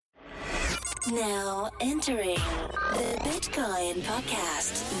Now entering the Bitcoin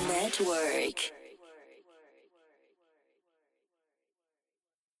Podcast Network.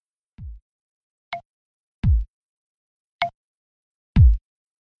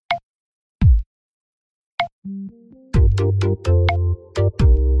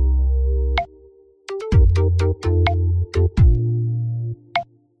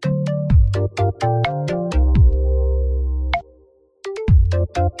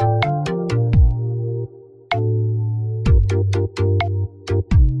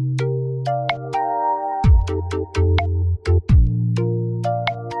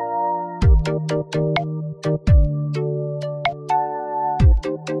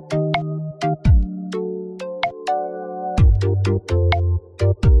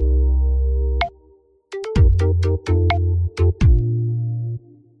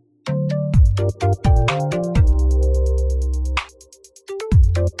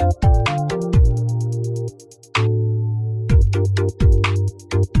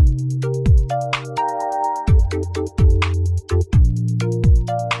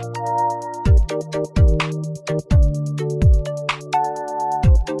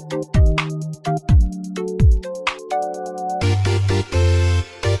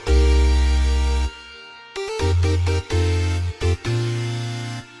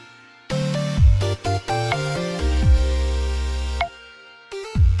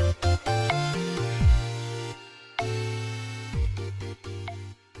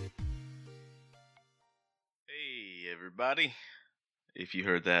 Hey everybody, if you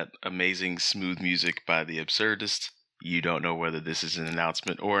heard that amazing smooth music by The Absurdist, you don't know whether this is an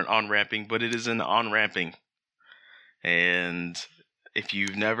announcement or an on-ramping, but it is an on-ramping. And if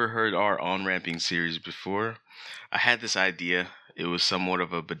you've never heard our on-ramping series before, I had this idea. It was somewhat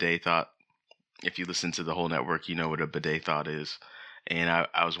of a bidet thought. If you listen to the whole network, you know what a bidet thought is. And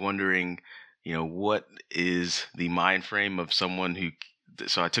I was wondering, what is the mind frame of someone who...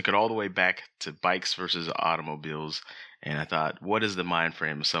 So I took it all the way back to bikes versus automobiles, and I thought, what is the mind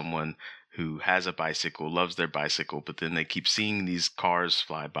frame of someone who has a bicycle, loves their bicycle, but then they keep seeing these cars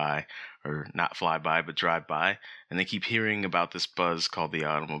fly by, or not fly by, but drive by, and they keep hearing about this buzz called the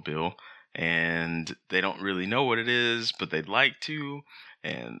automobile, and they don't really know what it is, but they'd like to,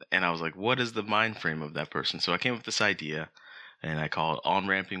 and I was like, what is the mind frame of that person? So I came up with this idea, and I call it On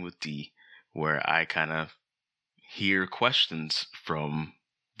Ramping with D, where I kind of hear questions from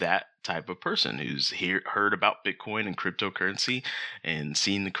that type of person who's heard about Bitcoin and cryptocurrency and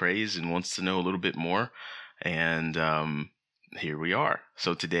seen the craze and wants to know a little bit more. And here we are.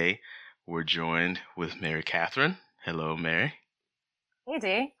 So today we're joined with Mary Catherine. Hello, Mary. Hey,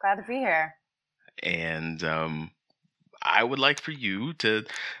 Dee. Glad to be here. And I would like for you to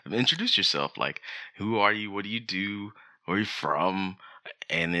introduce yourself. Like, who are you? What do you do? Where are you from?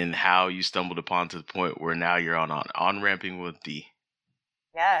 And then how you stumbled upon to the point where now you're on Ramping with D.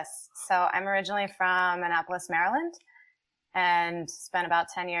 Yes. So I'm originally from Annapolis, Maryland, and spent about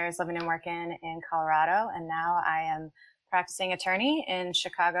 10 years living and working in Colorado. And now I am practicing attorney in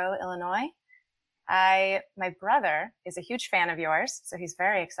Chicago, Illinois. My brother is a huge fan of yours, so he's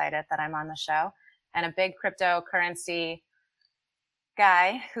very excited that I'm on the show, and a big cryptocurrency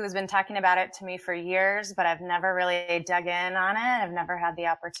guy who's been talking about it to me for years, but I've never really dug in on it. I've never had the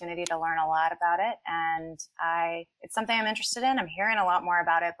opportunity to learn a lot about it. And it's something I'm interested in. I'm hearing a lot more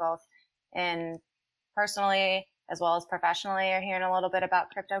about it, both in personally as well as professionally. I'm hearing a little bit about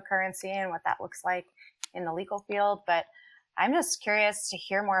cryptocurrency and what that looks like in the legal field. But I'm just curious to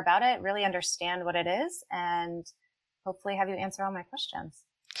hear more about it, really understand what it is, and hopefully have you answer all my questions.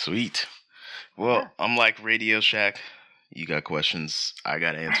 Sweet. Well, yeah. I'm like Radio Shack. You got questions, I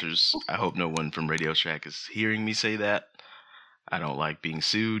got answers. I hope no one from Radio Shack is hearing me say that. I don't like being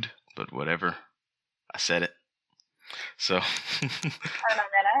sued, but whatever. I said it. So. I don't know,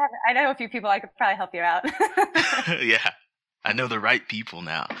 man. I know a few people I could probably help you out. Yeah. I know the right people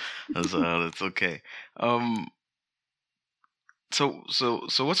now. That's okay. So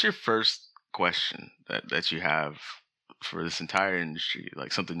what's your first question that you have for this entire industry,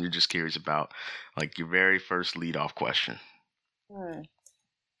 like something you're just curious about, like your very first lead-off question?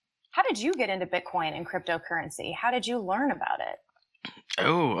 How did you get into Bitcoin and cryptocurrency? How did you learn about it?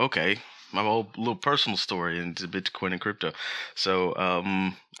 Oh, okay. My whole little personal story into Bitcoin and crypto. So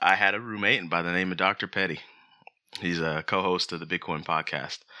I had a roommate by the name of Dr. Petty. He's a co-host of the Bitcoin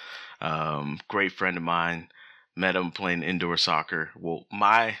podcast. Great friend of mine. Met him playing indoor soccer. Well,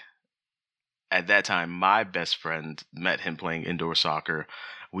 at that time, my best friend met him playing indoor soccer.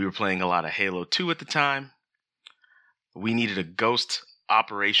 We were playing a lot of Halo 2 at the time. We needed a ghost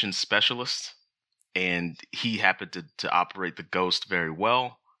operations specialist, and he happened to operate the ghost very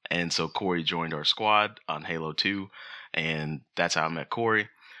well. And so Corey joined our squad on Halo 2, and that's how I met Corey.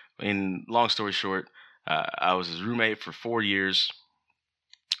 And long story short, I was his roommate for 4 years.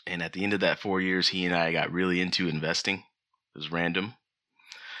 And at the end of that 4 years, he and I got really into investing. It was random.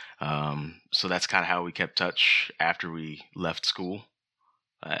 So that's kind of how we kept touch after we left school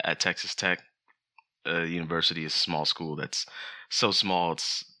at Texas Tech. University is a small school that's so small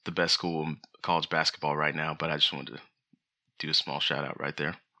it's the best school in college basketball right now, but I just wanted to do a small shout out right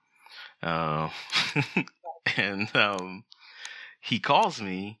there. And he calls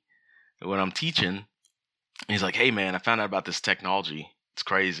me when I'm teaching, and he's like, "Hey man, I found out about this technology. It's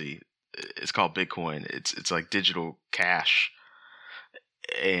crazy. It's called Bitcoin. It's like digital cash,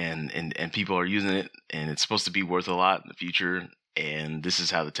 and people are using it, and it's supposed to be worth a lot in the future. And this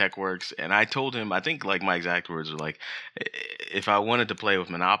is how the tech works." And I told him, I think like my exact words were like, if I wanted to play with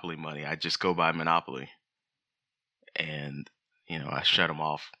Monopoly money, I'd just go buy Monopoly. And, I shut him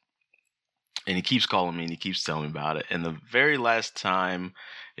off. And he keeps calling me and he keeps telling me about it. And the very last time,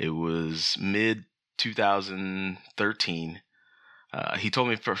 it was mid 2013. He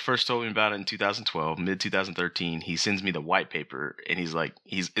first told me about it in 2012, mid 2013. He sends me the white paper and he's like,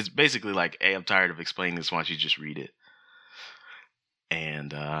 it's basically like, "Hey, I'm tired of explaining this. Why don't you just read it?"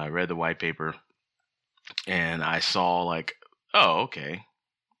 And I read the white paper and I saw like, oh, okay,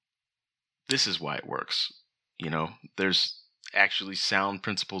 this is why it works. There's actually sound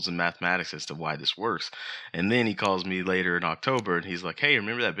principles in mathematics as to why this works. And then he calls me later in October and he's like, "Hey,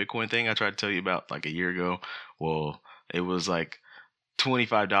 remember that Bitcoin thing I tried to tell you about like a year ago? Well, it was like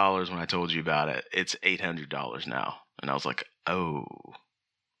 $25 when I told you about it. It's $800 now." And I was like, oh.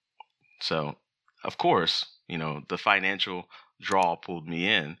 So, of course, the financial draw pulled me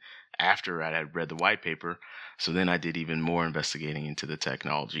in after I had read the white paper. So then I did even more investigating into the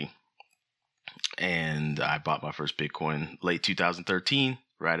technology. And I bought my first Bitcoin late 2013,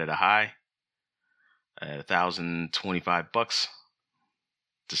 right at a high, at $1,025,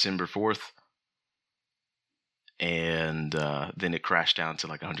 December 4th. And then it crashed down to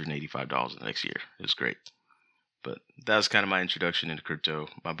like $185 the next year. It was great. But that was kind of my introduction into crypto.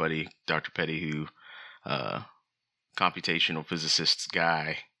 My buddy, Dr. Petty, who computational physicist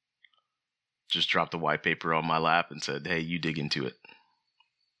guy, just dropped the white paper on my lap and said, "Hey, you dig into it."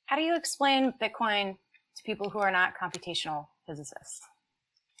 How do you explain Bitcoin to people who are not computational physicists?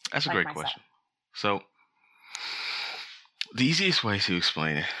 That's a great question. So the easiest way to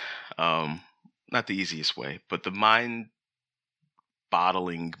explain it, not the easiest way, but the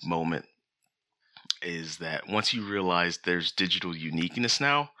mind-boggling moment is that once you realize there's digital uniqueness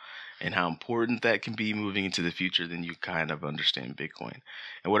now, and how important that can be moving into the future, then you kind of understand Bitcoin.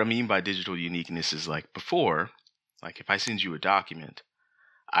 And what I mean by digital uniqueness is like before, like if I send you a document,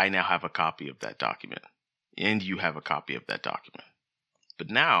 I now have a copy of that document, and you have a copy of that document. But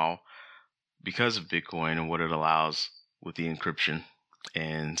now, because of Bitcoin and what it allows with the encryption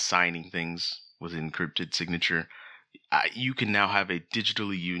and signing things with an encrypted signature, you can now have a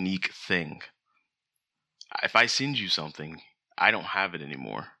digitally unique thing. If I send you something, I don't have it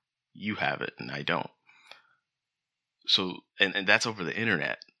anymore. You have it and I don't. So, and that's over the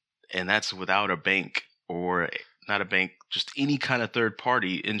internet, and that's without a bank, or not a bank, just any kind of third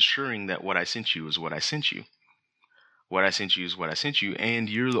party ensuring that what I sent you is what I sent you. What I sent you is what I sent you, and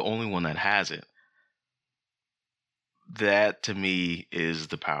you're the only one that has it. That to me is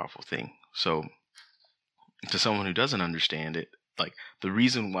the powerful thing. So to someone who doesn't understand it, like the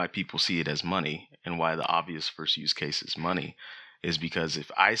reason why people see it as money and why the obvious first use case is money is because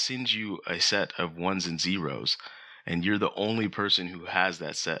if I send you a set of ones and zeros and you're the only person who has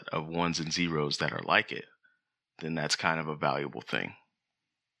that set of ones and zeros that are like it, then that's kind of a valuable thing.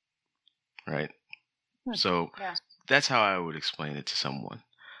 Right? So that's how I would explain it to someone.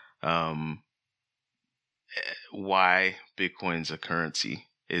 Why Bitcoin's a currency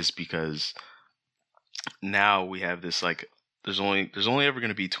is because now we have this like there's only ever going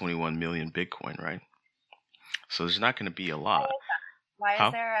to be 21 million Bitcoin, right? So there's not going to be a lot.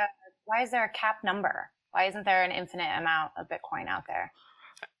 Why is there a cap number? Why isn't there an infinite amount of Bitcoin out there?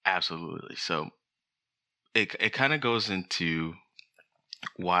 Absolutely. So it kind of goes into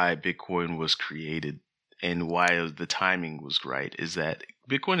why Bitcoin was created and why the timing was right, is that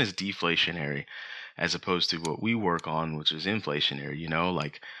Bitcoin is deflationary as opposed to what we work on, which is inflationary.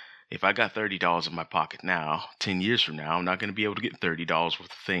 Like if I got $30 in my pocket now, 10 years from now, I'm not going to be able to get $30 worth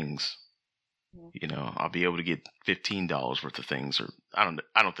of things. I'll be able to get $15 worth of things, or I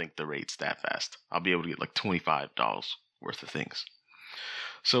don't think the rate's that fast. I'll be able to get like $25 worth of things.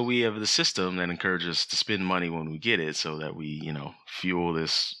 So we have the system that encourages us to spend money when we get it, so that we, fuel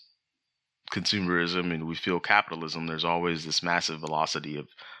this consumerism and we fuel capitalism. There's always this massive velocity of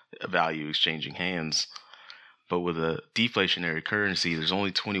value exchanging hands. But with a deflationary currency, there's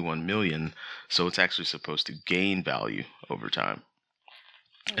only 21 million, so it's actually supposed to gain value over time.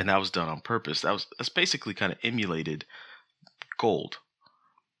 And that was done on purpose. That's basically kind of emulated gold.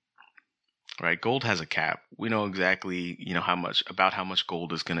 Right? Gold has a cap. We know exactly, how much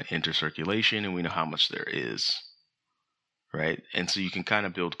gold is going to enter circulation, and we know how much there is. Right? And so you can kind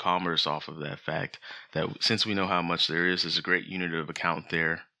of build commerce off of that fact that since we know how much there is, there's a great unit of account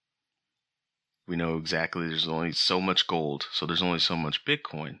there. We know exactly there's only so much gold, so there's only so much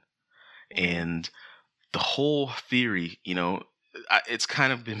Bitcoin. And the whole theory, it's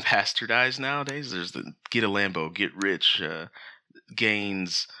kind of been bastardized nowadays. There's the get a Lambo, get rich,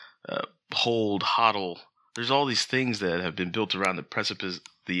 gains, hold, hodl. There's all these things that have been built around the precipice,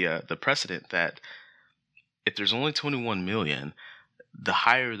 the precedent that if there's only 21 million, the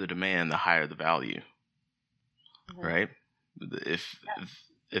higher the demand, the higher the value. Right? If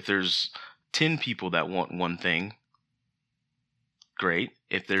there's 10 people that want one thing, great.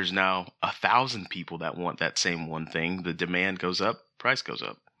 If there's now 1,000 people that want that same one thing, the demand goes up, price goes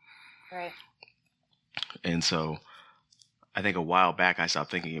up. Right. And so I think a while back I stopped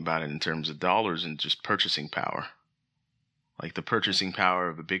thinking about it in terms of dollars and just purchasing power. Like the purchasing power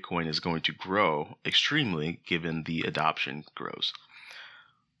of a Bitcoin is going to grow extremely given the adoption grows.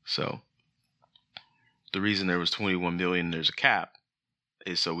 So the reason there was 21 million, there's a cap,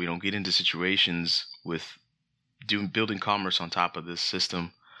 is so we don't get into situations with building commerce on top of this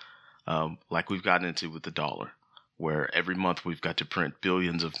system, like we've gotten into with the dollar, where every month we've got to print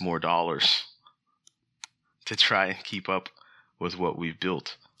billions of more dollars to try and keep up with what we've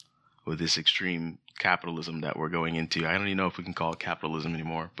built with this extreme capitalism that we're going into. I don't even know if we can call it capitalism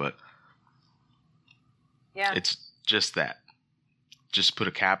anymore, but it's just that. Just put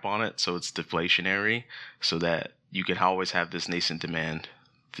a cap on it so it's deflationary so that you can always have this nascent demand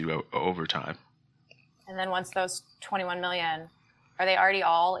through over time. And then once those 21 million, are they already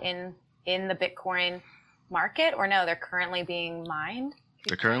all in the Bitcoin market, or no, they're currently being mined?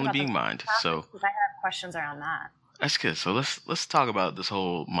 They're currently being mined. So I have questions around that. That's good. So let's talk about this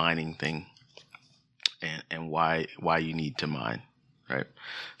whole mining thing and why you need to mine, right?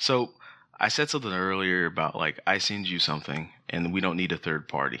 So I said something earlier about like I send you something and we don't need a third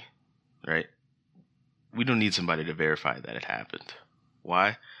party, right? We don't need somebody to verify that it happened.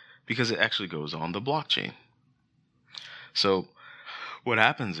 Why? Because it actually goes on the blockchain. So what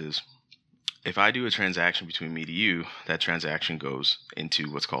happens is if I do a transaction between me to you, that transaction goes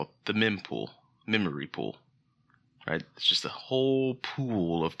into what's called the memory pool, right? It's just a whole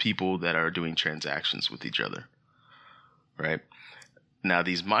pool of people that are doing transactions with each other, right? Now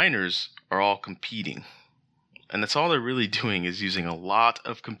these miners are all competing, and that's all they're really doing is using a lot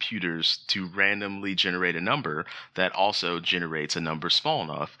of computers to randomly generate a number that also generates a number small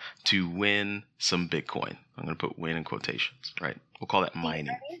enough to win some Bitcoin. I'm going to put win in quotations, right? We'll call that mining.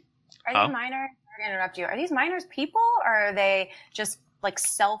 Are these miners, I'm going to interrupt you, are these miners people, or are they just like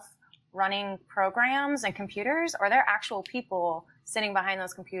self-running programs and computers, or are there actual people sitting behind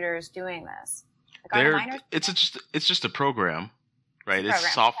those computers doing this? Like, are the miners it's just a program. Right,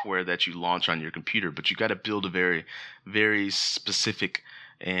 it's software that you launch on your computer, but you got to build a very, very specific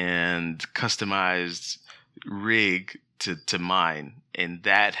and customized rig to mine, and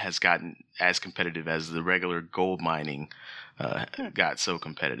that has gotten as competitive as the regular gold mining got so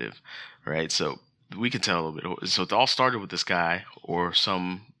competitive, right? So we can tell a little bit. So it all started with this guy or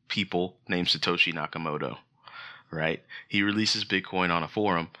some people named Satoshi Nakamoto, right? He releases Bitcoin on a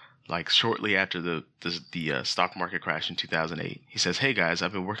forum. Like shortly after the stock market crash in 2008, he says, "Hey guys,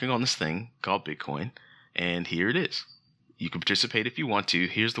 I've been working on this thing called Bitcoin, and here it is. You can participate if you want to.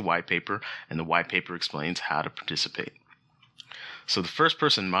 Here's the white paper, and the white paper explains how to participate." So the first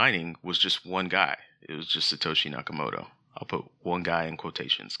person mining was just one guy. It was just Satoshi Nakamoto. I'll put one guy in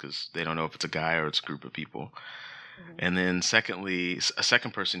quotations because they don't know if it's a guy or it's a group of people. Mm-hmm. And then secondly, a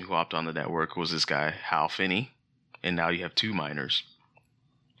second person who hopped on the network was this guy, Hal Finney, and now you have two miners.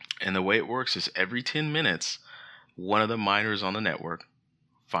 And the way it works is every 10 minutes, one of the miners on the network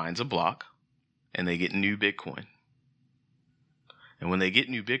finds a block and they get new Bitcoin. And when they get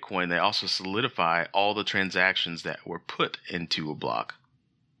new Bitcoin, they also solidify all the transactions that were put into a block.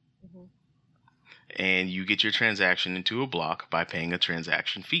 Mm-hmm. And you get your transaction into a block by paying a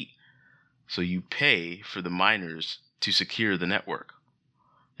transaction fee. So you pay for the miners to secure the network.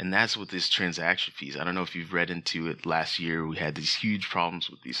 And that's what these transaction fees. I don't know if you've read into it. Last year, we had these huge problems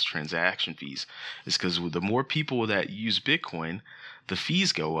with these transaction fees. It's because with the more people that use Bitcoin, the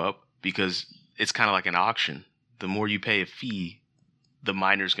fees go up because it's kind of like an auction. The more you pay a fee, the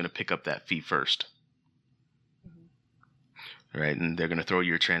miner's going to pick up that fee first. Mm-hmm. right? And they're going to throw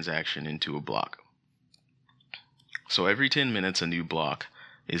your transaction into a block. So every 10 minutes, a new block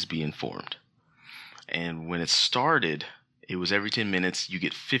is being formed. And when it started, it was every 10 minutes, you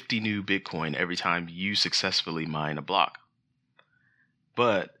get 50 new Bitcoin every time you successfully mine a block.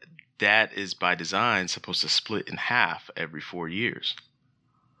 But that is by design supposed to split in half every 4 years.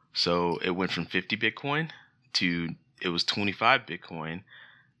 So it went from 50 Bitcoin to it was 25 Bitcoin,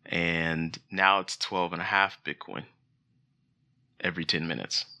 and now it's 12.5 Bitcoin every 10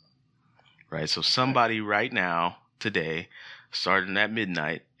 minutes, right? So somebody right now, today, starting at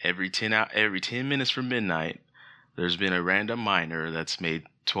midnight, every 10 minutes from midnight, there's been a random miner that's made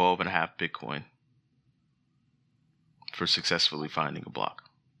 12.5 Bitcoin for successfully finding a block.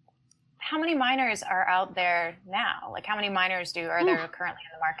 How many miners are out there now? Like, how many miners are there currently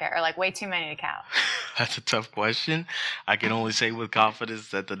in the market, or like way too many to count? That's a tough question. I can only say with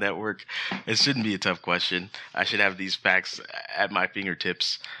confidence that the network, it shouldn't be a tough question. I should have these facts at my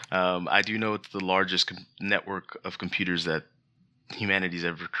fingertips. I do know it's the largest network of computers that humanity's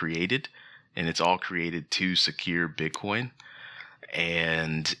ever created, and it's all created to secure Bitcoin.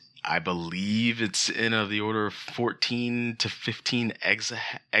 And I believe it's in the order of 14 to 15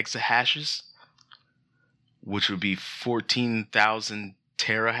 exahashes, which would be 14,000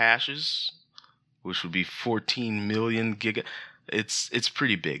 terahashes, which would be 14 million giga. It's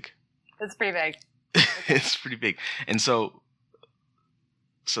pretty big. It's pretty big. It's pretty big. And so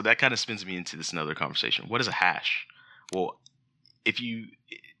that kind of spins me into this another conversation. What is a hash? Well, if you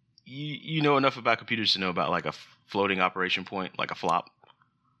know enough about computers to know about like a floating operation point, like a flop.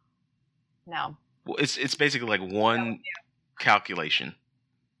 No. Well, it's basically like one calculation.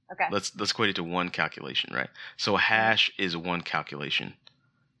 Okay. Let's equate it to one calculation, right? So a hash is one calculation.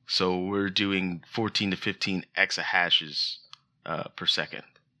 So we're doing 14 to 15 exahashes per second.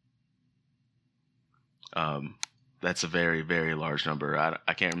 That's a very, very large number.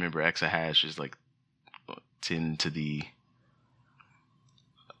 I can't remember. Exahash is like 10 to the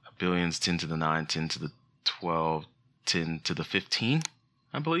billions, 10 to the 9, 10 to the 12, 10 to the 15,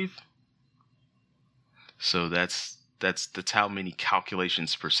 I believe. So that's how many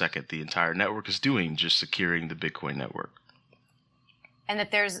calculations per second the entire network is doing, just securing the Bitcoin network. And that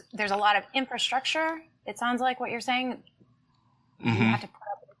there's a lot of infrastructure, it sounds like what you're saying, you have to put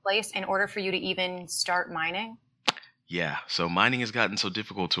up in place in order for you to even start mining? Yeah, so mining has gotten so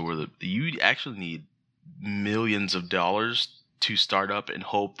difficult to where you actually need millions of dollars to start up and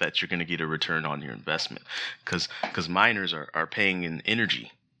hope that you're going to get a return on your investment, because miners are paying in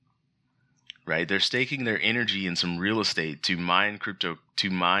energy. Right, they're staking their energy in some real estate to mine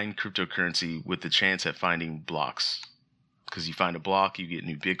cryptocurrency with the chance at finding blocks. Because you find a block, you get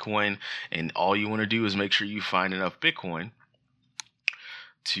new Bitcoin, and all you want to do is make sure you find enough Bitcoin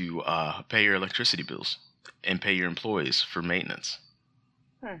to pay your electricity bills and pay your employees for maintenance.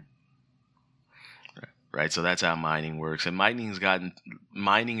 Right, so that's how mining works. And mining has gotten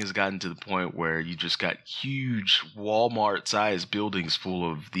to the point where you just got huge Walmart-sized buildings full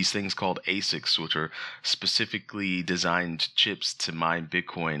of these things called ASICs, which are specifically designed chips to mine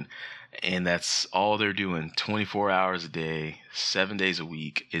Bitcoin. And that's all they're doing 24 hours a day, 7 days a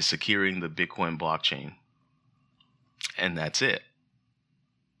week, is securing the Bitcoin blockchain. And that's it.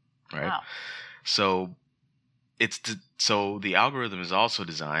 Right? Wow. So the algorithm is also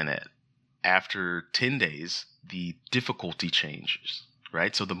designed at after 10 days, the difficulty changes,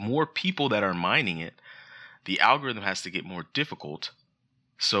 right? So the more people that are mining it, the algorithm has to get more difficult.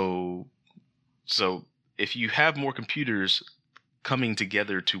 So if you have more computers coming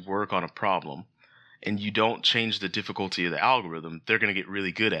together to work on a problem and you don't change the difficulty of the algorithm, they're going to get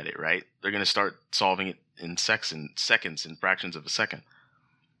really good at it, right? They're going to start solving it in seconds, in fractions of a second.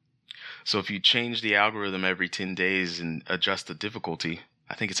 So if you change the algorithm every 10 days and adjust the difficulty,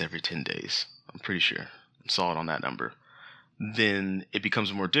 I think it's every 10 days. I'm pretty sure. I'm solid on that number. Then it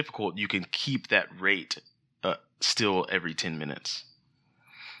becomes more difficult. You can keep that rate still every 10 minutes.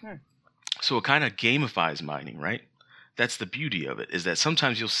 So it kind of gamifies mining, right? That's the beauty of it, is that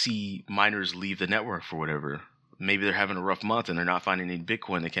sometimes you'll see miners leave the network for whatever. Maybe they're having a rough month and they're not finding any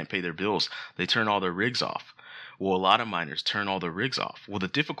Bitcoin. They can't pay their bills. They turn all their rigs off. Well, a lot of miners turn all their rigs off. Well, the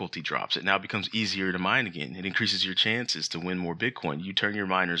difficulty drops. It now becomes easier to mine again. It increases your chances to win more Bitcoin. You turn your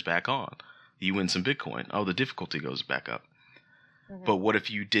miners back on. You win some Bitcoin. Oh, the difficulty goes back up. But what if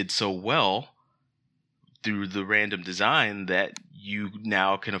you did so well through the random design that you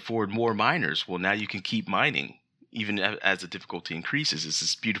now can afford more miners? Well, now you can keep mining even as the difficulty increases. It's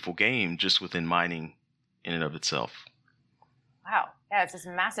this beautiful game just within mining in and of itself. Wow. Yeah, it's this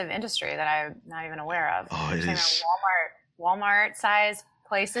massive industry that I'm not even aware of. Oh, it is. Walmart-sized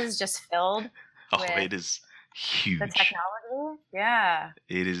places just filled. Oh, it is. huge. The technology? Yeah.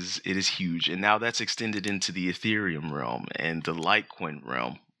 It is huge. And now that's extended into the Ethereum realm and the Litecoin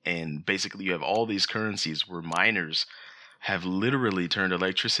realm. And basically you have all these currencies where miners have literally turned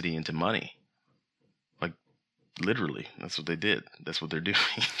electricity into money. Like literally. That's what they did. That's what they're doing.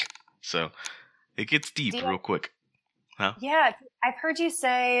 So it gets deep real quick. Huh? Yeah. I've heard you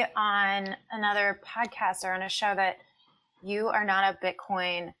say on another podcast or on a show that you are not a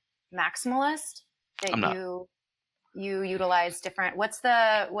Bitcoin maximalist, that I'm not. you utilize different, what's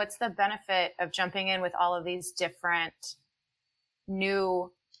the benefit of jumping in with all of these different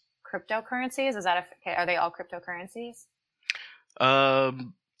new cryptocurrencies? Are they all cryptocurrencies?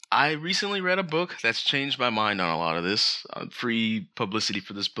 I recently read a book that's changed my mind on a lot of this. Free publicity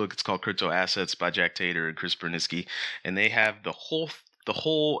for this book. It's called Crypto Assets by Jack Tater and Chris Bernitzky, and they have the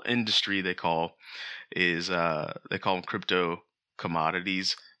whole industry they call them crypto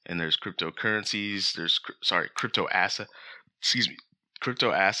commodities, and there's cryptocurrencies. There's crypto assets,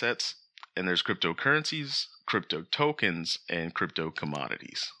 and there's cryptocurrencies, crypto tokens, and crypto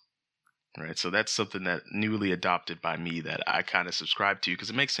commodities. Right, so that's something that newly adopted by me that I kind of subscribe to because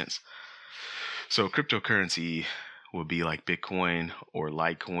it makes sense. So cryptocurrency would be like Bitcoin or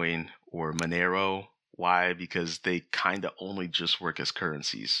Litecoin or Monero. Why? Because they kind of only just work as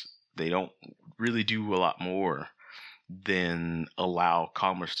currencies. They don't really do a lot more than allow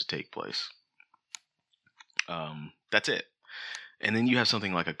commerce to take place. That's it. And then you have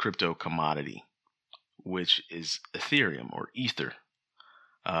something like a crypto commodity, which is Ethereum or Ether.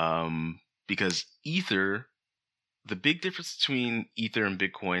 Because Ether, the big difference between Ether and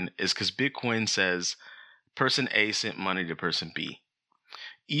Bitcoin is because Bitcoin says person A sent money to person B.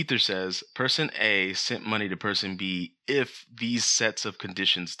 Ether says person A sent money to person B if these sets of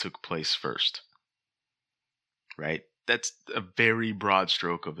conditions took place first. Right? That's a very broad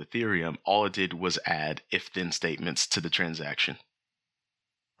stroke of Ethereum. All it did was add if-then statements to the transaction.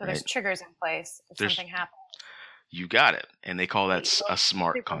 So there's triggers in place if something happens. You got it. And they call that a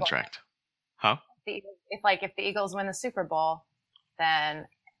smart contract. Huh? If the Eagles win the Super Bowl, then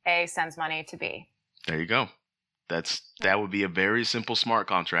A sends money to B. There you go. That would be a very simple smart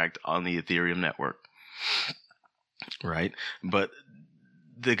contract on the Ethereum network. Right? But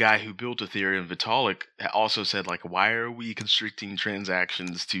the guy who built Ethereum, Vitalik, also said, like, why are we constricting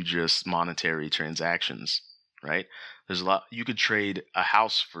transactions to just monetary transactions? Right? There's a lot. You could trade a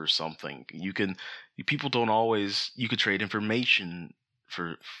house for something. You could trade information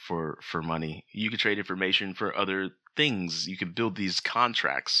for money. You could trade information for other things. You could build these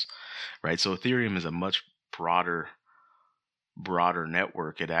contracts, right? So Ethereum is a much broader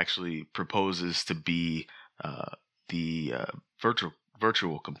network. It actually proposes to be the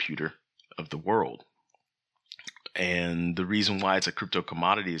virtual computer of the world. And the reason why it's a crypto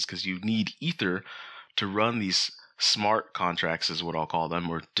commodity is because you need Ether to run these smart contracts, is what I'll call them,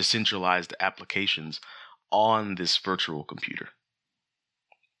 or decentralized applications on this virtual computer.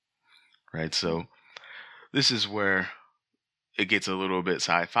 Right? So this is where it gets a little bit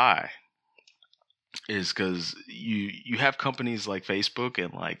sci-fi, is because you have companies like Facebook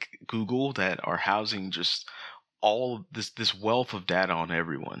and like Google that are housing just all of this wealth of data on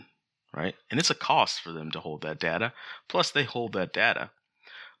everyone, right? And it's a cost for them to hold that data. Plus, they hold that data.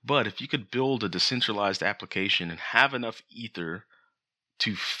 But if you could build a decentralized application and have enough Ether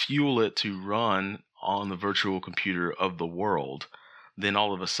to fuel it to run on the virtual computer of the world, then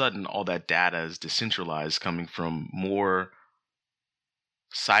all of a sudden, all that data is decentralized, coming from more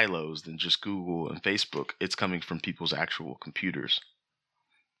silos than just Google and Facebook. It's coming from people's actual computers,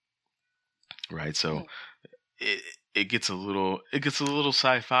 right? So it gets a little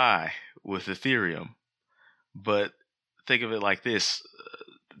sci-fi with Ethereum, but think of it like this: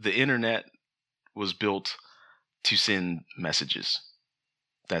 the internet was built to send messages.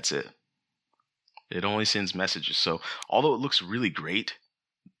 That's it. It only sends messages. So although it looks really great,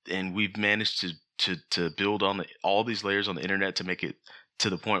 and we've managed to build on all these layers on the internet to make it to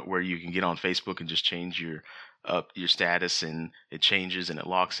the point where you can get on Facebook and just change your status, and it changes and it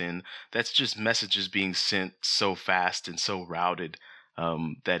locks in. That's just messages being sent so fast and so routed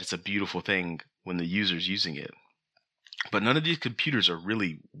that it's a beautiful thing when the user's using it. But none of these computers are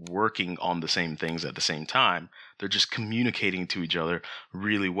really working on the same things at the same time. They're just communicating to each other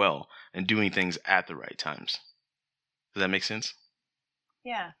really well and doing things at the right times. Does that make sense?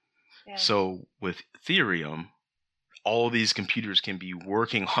 Yeah. So with Ethereum, all these computers can be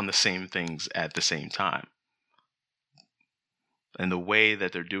working on the same things at the same time. And the way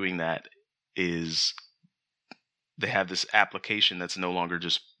that they're doing that is they have this application that's no longer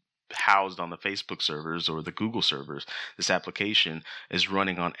just housed on the Facebook servers or the Google servers. This application is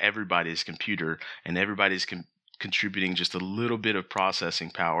running on everybody's computer, and everybody's contributing just a little bit of processing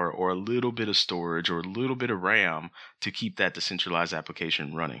power or a little bit of storage or a little bit of RAM to keep that decentralized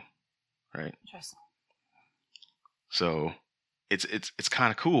application running, right? Interesting. So it's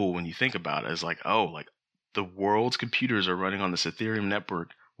kind of cool when you think about it. It's like, oh, like the world's computers are running on this Ethereum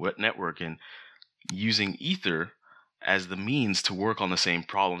network and using Ether as the means to work on the same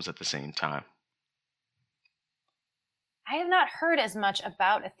problems at the same time. I have not heard as much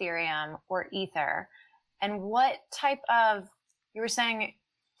about Ethereum or Ether. And what type of, you were saying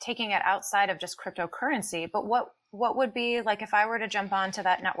taking it outside of just cryptocurrency, but what would be, like, if I were to jump onto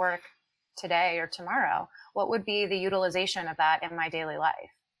that network today or tomorrow, what would be the utilization of that in my daily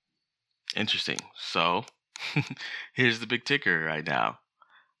life? Interesting. So here's the big ticker right now.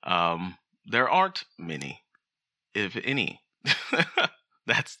 There aren't many, if any.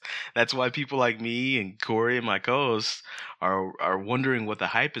 That's why people like me and Corey and my co-hosts are wondering what the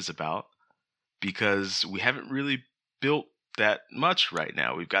hype is about, because we haven't really built that much right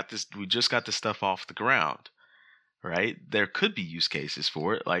now. We just got this stuff off the ground, right? There could be use cases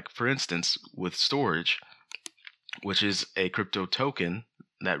for it, like for instance with storage, which is a crypto token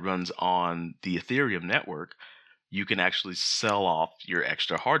that runs on the Ethereum network. You can actually sell off your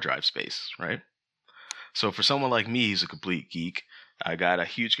extra hard drive space, right? So for someone like me who's a complete geek, I got a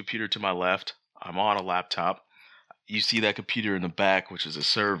huge computer to my left. I'm on a laptop. You see that computer in the back, which is a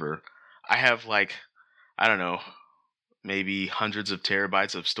server. I have like, I don't know, maybe hundreds of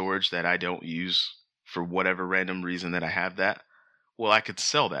terabytes of storage that I don't use for whatever random reason that I have that. Well, I could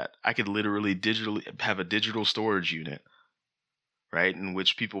sell that. I could literally digitally have a digital storage unit, right? In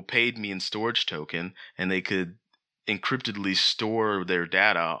which people paid me in storage token, and they could encryptedly store their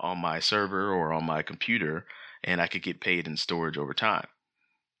data on my server or on my computer, and I could get paid in storage over time.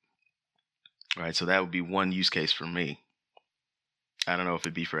 Right, so that would be one use case for me. I don't know if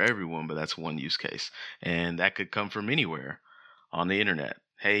it'd be for everyone, but that's one use case. And that could come from anywhere on the internet.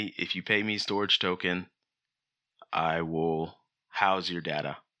 Hey, if you pay me storage token, I will house your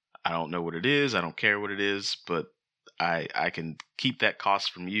data. I don't know what it is. I don't care what it is, but I can keep that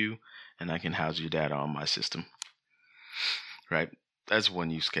cost from you, and I can house your data on my system. Right? That's one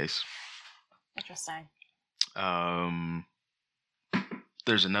use case. Interesting.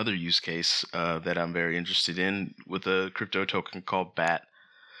 There's another use case that I'm very interested in with a crypto token called BAT,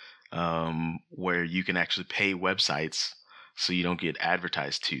 where you can actually pay websites so you don't get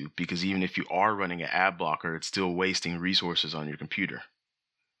advertised to, because even if you are running an ad blocker, it's still wasting resources on your computer.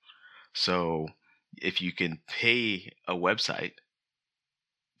 So if you can pay a website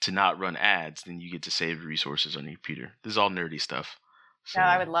to not run ads, then you get to save resources on your computer. This is all nerdy stuff. So, no,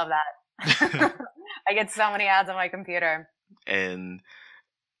 I would love that. I get so many ads on my computer. And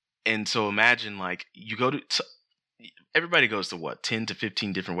so imagine, like, you go to, everybody goes to what, 10 to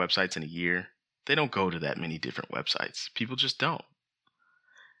 15 different websites in a year? They don't go to that many different websites. People just don't.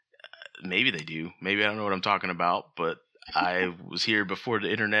 Maybe they do. Maybe I don't know what I'm talking about, but I was here before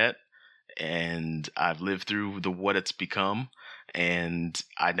the internet, and I've lived through what it's become. And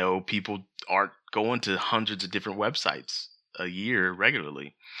I know people aren't going to hundreds of different websites a year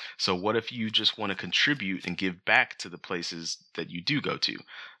regularly. So what if you just want to contribute and give back to the places that you do go to,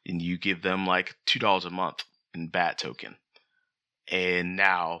 and you give them like $2 a month in BAT token, and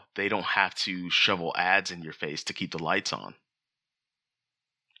now they don't have to shovel ads in your face to keep the lights on,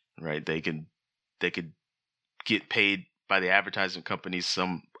 right? They could get paid by the advertising companies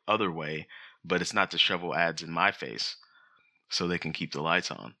some other way, but it's not to shovel ads in my face, so they can keep the lights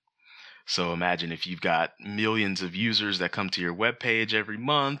on. So imagine if you've got millions of users that come to your webpage every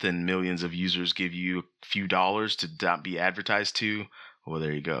month, and millions of users give you a few dollars to not be advertised to. Well,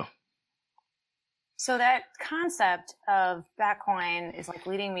 there you go. So that concept of Batcoin is like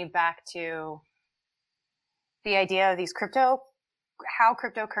leading me back to the idea of these how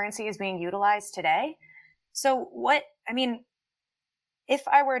cryptocurrency is being utilized today. So if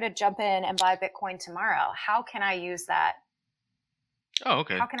I were to jump in and buy Bitcoin tomorrow, how can I use that? Oh,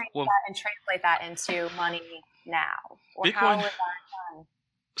 okay. How can I use that and translate that into money now? Or Bitcoin, how is that done?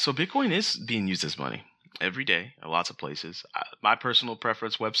 So Bitcoin is being used as money every day in lots of places. My personal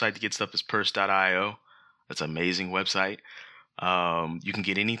preference website to get stuff is purse.io. That's an amazing website. You can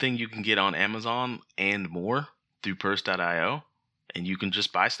get anything you can get on Amazon and more through purse.io, and you can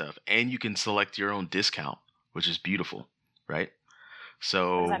just buy stuff, and you can select your own discount, which is beautiful, right?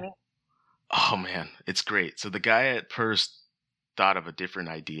 So, what does that mean? Oh man, it's great. So the guy at Purse thought of a different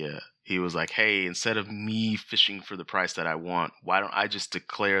idea. He was like, hey, instead of me fishing for the price that I want, why don't I just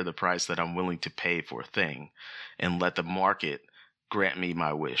declare the price that I'm willing to pay for a thing and let the market grant me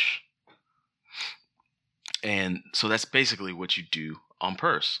my wish. And so that's basically what you do on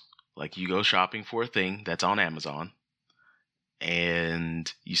Purse. Like, you go shopping for a thing that's on Amazon,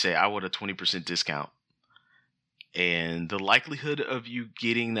 and you say, I want a 20% discount. And the likelihood of you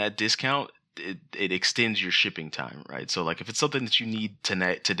getting that discount, it extends your shipping time, right? So like, if it's something that you need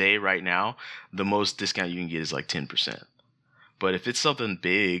today, right now, the most discount you can get is like 10%. But if it's something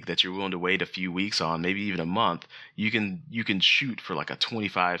big that you're willing to wait a few weeks on, maybe even a month, you can shoot for like a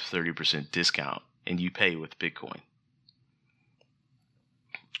 25-30% discount, and you pay with Bitcoin.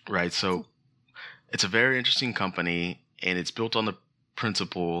 Right? So it's a very interesting company, and it's built on the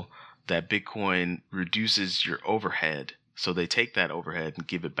principle that Bitcoin reduces your overhead. So they take that overhead and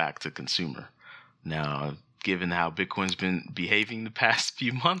give it back to consumer. Now, given how Bitcoin's been behaving the past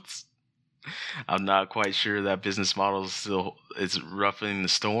few months, I'm not quite sure that business model is roughing the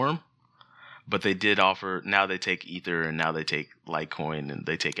storm, but they did offer, now they take Ether, and now they take Litecoin, and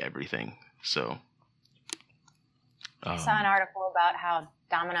they take everything. So I saw an article about how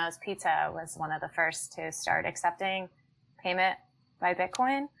Domino's Pizza was one of the first to start accepting payment by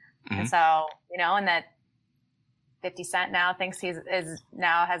Bitcoin. Mm-hmm. And so, and that 50 Cent now thinks has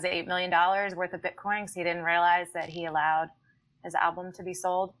 $8 million worth of Bitcoin because he didn't realize that he allowed his album to be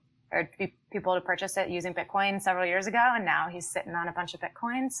sold or people to purchase it using Bitcoin several years ago, and now he's sitting on a bunch of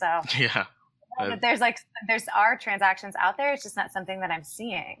Bitcoin. So yeah, there's our transactions out there. It's just not something that I'm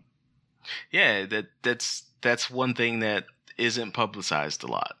seeing. Yeah, that's one thing that isn't publicized a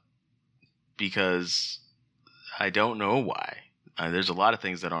lot, because I don't know why. There's a lot of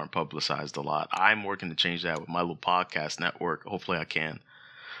things that aren't publicized a lot. I'm working to change that with my little podcast network. Hopefully I can.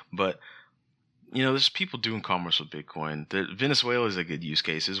 But there's people doing commerce with Bitcoin. Venezuela is a good use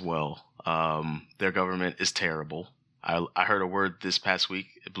case as well. Their government is terrible. I heard a word this past week.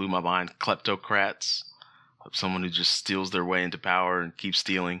 It blew my mind. Kleptocrats. Someone who just steals their way into power and keeps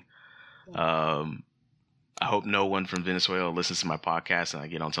stealing. I hope no one from Venezuela listens to my podcast and I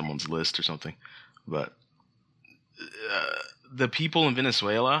get on someone's list or something. But the people in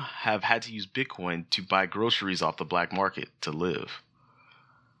Venezuela have had to use Bitcoin to buy groceries off the black market to live.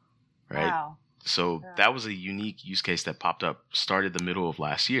 Right? Wow. So that was a unique use case that popped up, started the middle of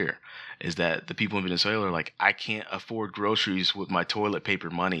last year, is that the people in Venezuela are like, I can't afford groceries with my toilet paper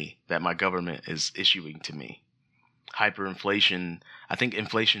money that my government is issuing to me. Hyperinflation, I think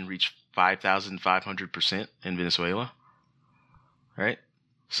inflation reached 5,500% in Venezuela. Right?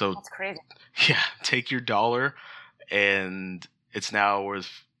 So that's crazy. Yeah, take your dollar and it's now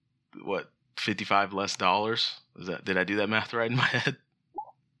worth what, 55 less dollars? Did I do that math right in my head?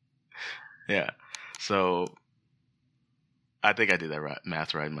 Yeah. So I think I did that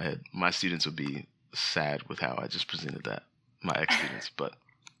math right in my head. My students would be sad with how I just presented that, my ex-students. But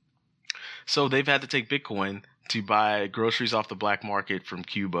so they've had to take Bitcoin to buy groceries off the black market from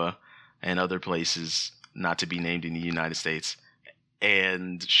Cuba and other places not to be named in the United States,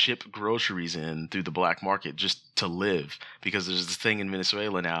 and ship groceries in through the black market just to live, because there's this thing in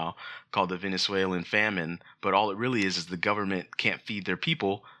Venezuela now called the Venezuelan famine, but all it really is the government can't feed their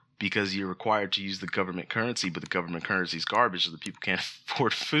people because you're required to use the government currency, but the government currency is garbage, so the people can't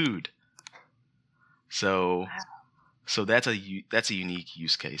afford food. So that's a unique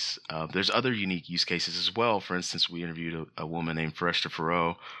use case. There's other unique use cases as well. For instance, we interviewed a woman named Fereshta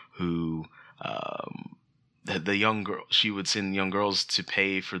Farrow who the young girl, she would send young girls to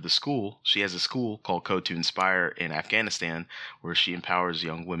pay for the school. She has a school called Code to Inspire in Afghanistan, where she empowers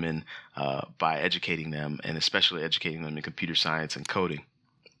young women by educating them, and especially educating them in computer science and coding.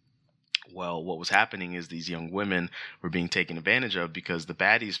 Well, what was happening is these young women were being taken advantage of because the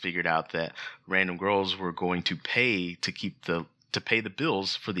baddies figured out that random girls were going to pay to pay the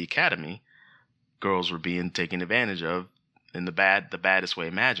bills for the academy. Girls were being taken advantage of in the baddest way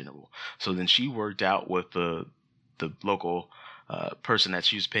imaginable. So then she worked out with the local person that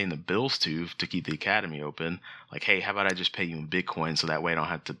she was paying the bills to keep the academy open. Like, hey, how about I just pay you in Bitcoin so that way I don't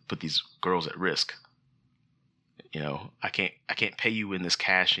have to put these girls at risk. I can't pay you in this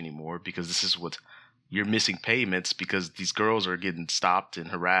cash anymore because this is what you're missing payments because these girls are getting stopped and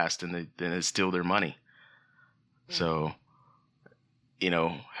harassed and then it's still their money. Yeah. So,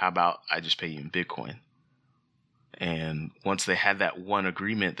 how about I just pay you in Bitcoin? And once they had that one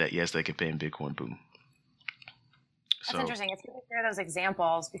agreement that yes, they could pay in Bitcoin, boom. That's interesting. It's good to hear those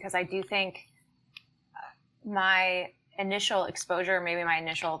examples because I do think my initial exposure, maybe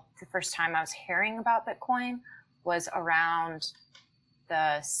the first time I was hearing about Bitcoin was around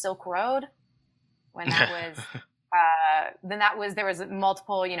the Silk Road, when that was, there was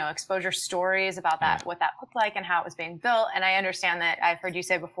multiple, exposure stories about that, what that looked like and how it was being built. And I understand that I've heard you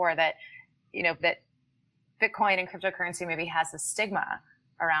say before that, that Bitcoin and cryptocurrency maybe has a stigma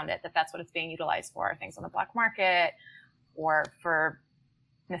around it, that's what it's being utilized for, things on the black market or for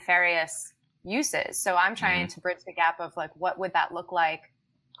nefarious uses. So I'm trying to bridge the gap of like, what would that look like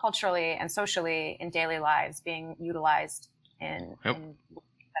culturally and socially in daily lives being utilized in that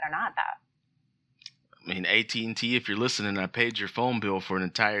are not that. I mean, AT&T, if you're listening, I paid your phone bill for an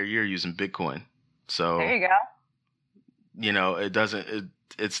entire year using Bitcoin. So there you go. You know,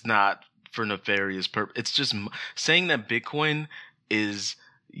 it's not for nefarious purpose. It's just saying that Bitcoin is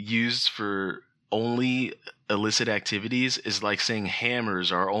used for only illicit activities is like saying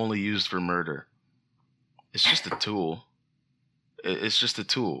hammers are only used for murder. It's just a tool. It's just a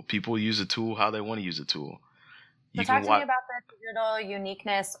tool. People use a tool how they want to use a tool. So talk to me about the digital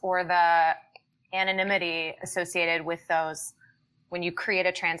uniqueness or the anonymity associated with those when you create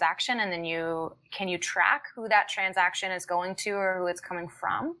a transaction, and then can you track who that transaction is going to or who it's coming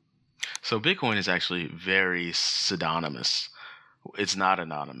from? So Bitcoin is actually very pseudonymous. It's not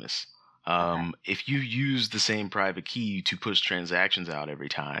anonymous. If you use the same private key to push transactions out every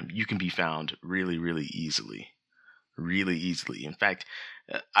time, you can be found really, really easily. Really easily. In fact,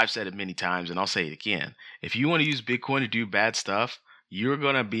 I've said it many times, and I'll say it again. If you want to use Bitcoin to do bad stuff, you're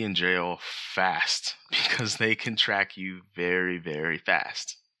going to be in jail fast because they can track you very, very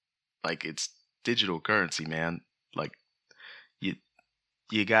fast. Like, it's digital currency, man. Like,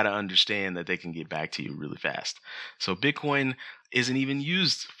 you got to understand that they can get back to you really fast. So Bitcoin isn't even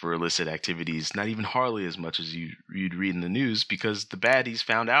used for illicit activities, not even hardly as much as you'd read in the news, because the baddies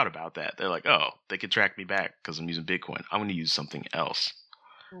found out about that. They're like, oh, they can track me back because I'm using Bitcoin. I'm going to use something else,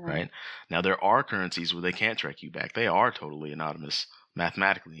 right? Now, there are currencies where they can't track you back. They are totally anonymous,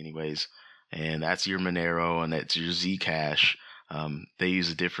 mathematically anyways, and that's your Monero and that's your Zcash. They use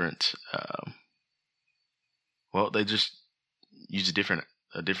a different, they just use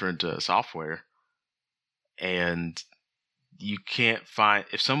a different software, and you can't find,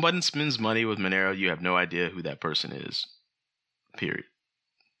 if someone spends money with Monero, you have no idea who that person is, period.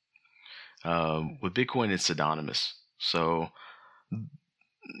 With Bitcoin, it's pseudonymous. So,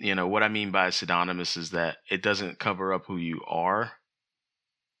 you know, what I mean by pseudonymous is that it doesn't cover up who you are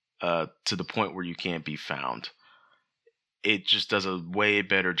to the point where you can't be found. It just does a way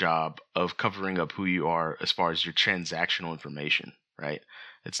better job of covering up who you are as far as your transactional information, right?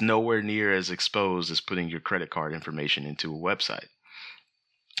 It's nowhere near as exposed as putting your credit card information into a website.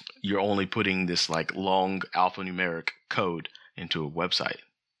 You're only putting this like long alphanumeric code into a website.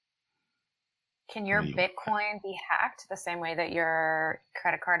 Can your Bitcoin be hacked the same way that your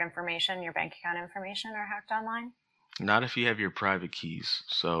credit card information, your bank account information are hacked online? Not if you have your private keys.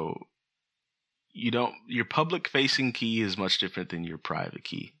 So your public facing key is much different than your private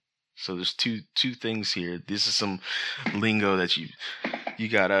key. So there's two things here. This is some lingo that you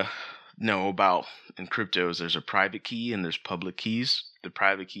gotta know about in cryptos. There's a private key and there's public keys. The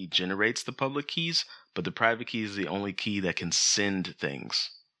private key generates the public keys, but the private key is the only key that can send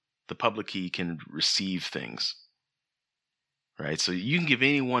things. The public key can receive things, right? So you can give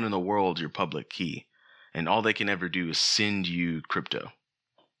anyone in the world your public key, and all they can ever do is send you crypto.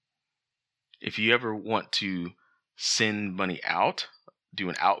 If you ever want to send money out, do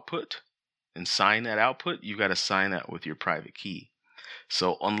an output, and sign that output, you've got to sign that with your private key.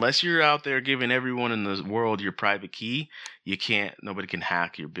 So unless you're out there giving everyone in the world your private key, nobody can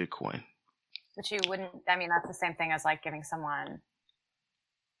hack your Bitcoin. But you wouldn't, I mean, that's the same thing as like giving someone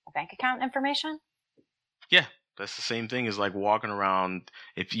a bank account information? Yeah, that's the same thing as like walking around.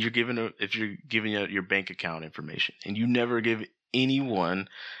 If you're giving out your bank account information and you never give anyone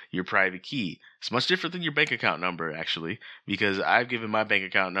your private key, it's much different than your bank account number, actually, because I've given my bank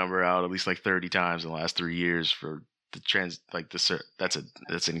account number out at least like 30 times in the last 3 years for that's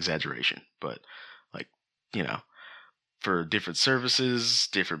an exaggeration, but like, you know, for different services,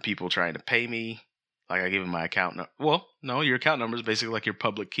 different people trying to pay me. Like I give them my account number. Well, no, your account number is basically like your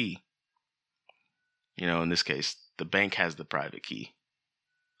public key. You know, in this case, the bank has the private key.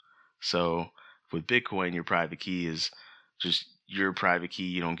 So with Bitcoin, your private key is just your private key.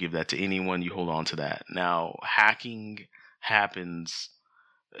 You don't give that to anyone. You hold on to that. Now, hacking happens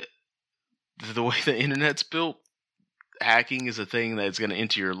the way the internet's built. Hacking is a thing that's going to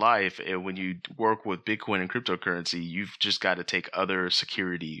enter your life. And when you work with Bitcoin and cryptocurrency, you've just got to take other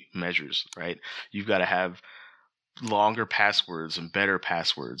security measures, right? You've got to have longer passwords and better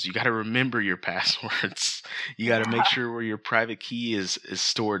passwords. You got to remember your passwords. You got to make sure where your private key is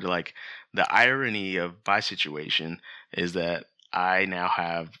stored. Like, the irony of my situation is that I now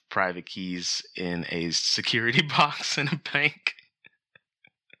have private keys in a security box in a bank.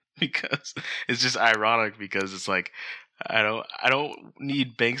 Because it's just ironic, because it's like, I don't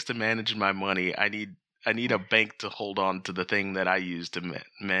need banks to manage my money. I need I need a bank to hold on to the thing that I use to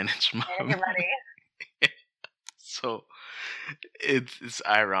manage my Your money. So it's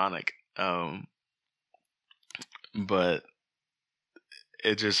ironic, but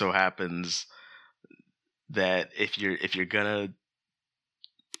it just so happens that if you're gonna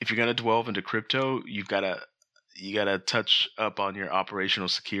delve into crypto, you gotta touch up on your operational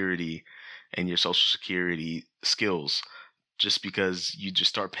security and your social security skills, just because you just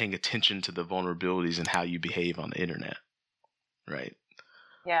start paying attention to the vulnerabilities and how you behave on the internet, right?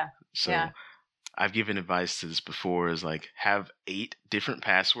 Yeah. So Yeah. I've given advice to this before, is like have 8 different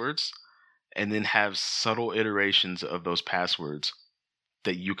passwords and then have subtle iterations of those passwords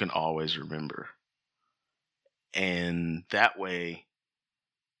that you can always remember. And that way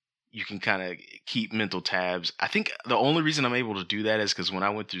you can kind of keep mental tabs. I think the only reason I'm able to do that is because when I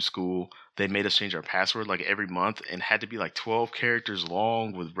went through school, they made us change our password like every month and had to be like 12 characters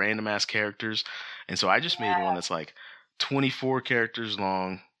long with random ass characters. And so I just made one that's like 24 characters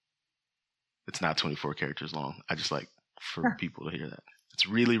long. It's not 24 characters long. I just like for people to hear that. It's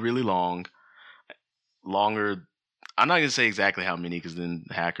really, really long. Longer. I'm not going to say exactly how many because then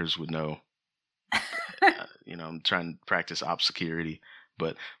hackers would know. I'm trying to practice op security,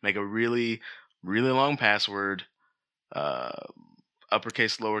 but make a really, really long password,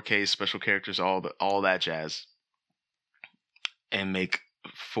 uppercase, lowercase, special characters, all that jazz, and make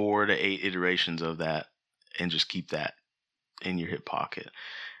 4 to 8 iterations of that, and just keep that in your hip pocket.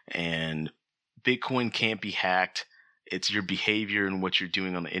 And Bitcoin can't be hacked. It's your behavior and what you're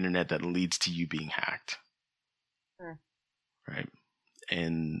doing on the internet that leads to you being hacked. Right.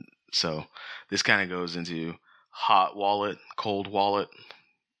 And so this kind of goes into hot wallet, cold wallet.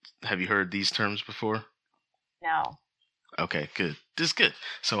 Have you heard these terms before? No. Okay, good. This is good.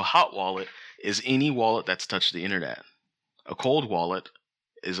 So a hot wallet is any wallet that's touched the internet. A cold wallet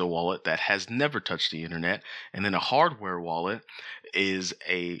is a wallet that has never touched the internet. And then a hardware wallet is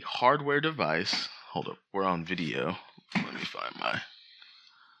a hardware device. Hold up, we're on video. Let me find I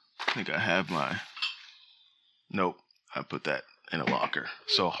think I have nope, I put that in a locker.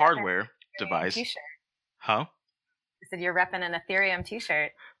 So a hardware device. T-shirt. Huh? I said you're repping an Ethereum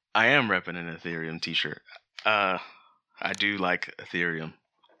t-shirt. I am repping an Ethereum t-shirt. I do like Ethereum.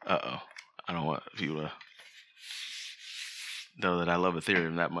 I don't want people to know that I love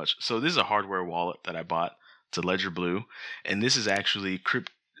Ethereum that much. So this is a hardware wallet that I bought. It's a Ledger Blue, and this is actually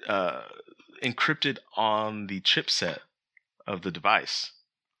encrypted on the chipset of the device,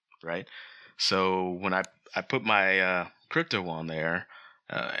 right? So when I put my crypto on there,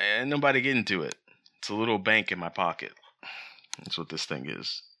 and nobody get into it. It's a little bank in my pocket. That's what this thing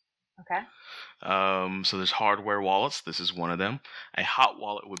is. Okay. So there's hardware wallets. This is one of them. A hot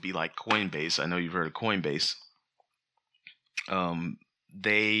wallet would be like Coinbase. I know you've heard of Coinbase.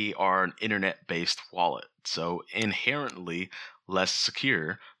 They are an internet-based wallet, so inherently less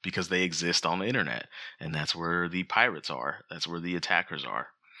secure because they exist on the internet, and that's where the pirates are. That's where the attackers are,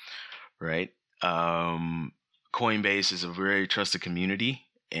 right? Coinbase is a very trusted community,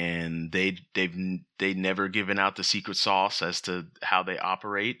 and they've never given out the secret sauce as to how they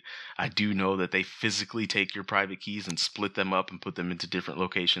operate. I do know that they physically take your private keys and split them up and put them into different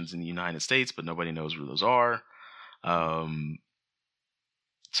locations in the United States, but nobody knows where those are.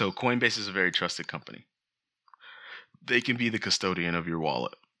 So Coinbase is a very trusted company. They can be the custodian of your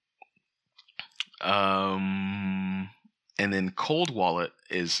wallet. And then cold wallet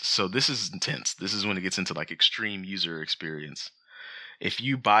so this is intense. This is when it gets into like extreme user experience. If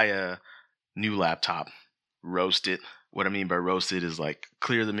you buy a new laptop, roast it. What I mean by roast it is like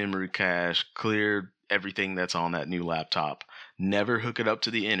clear the memory cache, clear everything that's on that new laptop. Never hook it up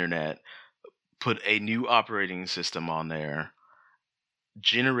to the internet. Put a new operating system on there.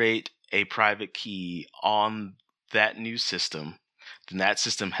 Generate a private key on that new system. Then that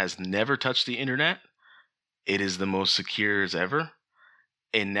system has never touched the internet. It is the most secure as ever.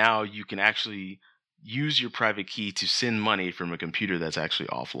 And now you can actually use your private key to send money from a computer that's actually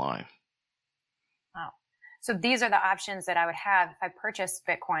offline. Wow. So these are the options that I would have if I purchased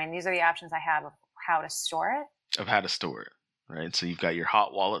Bitcoin. These are the options I have of how to store it. Of how to store it, right? So you've got your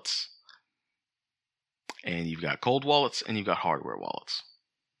hot wallets, and you've got cold wallets, and you've got hardware wallets.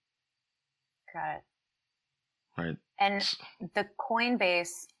 Got it. Right. And the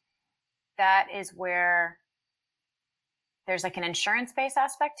Coinbase, that is where there's like an insurance-based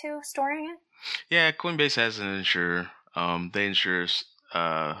aspect to storing it? Yeah, Coinbase has an insurer. They insure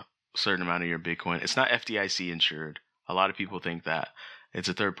a certain amount of your Bitcoin. It's not FDIC insured. A lot of people think that. It's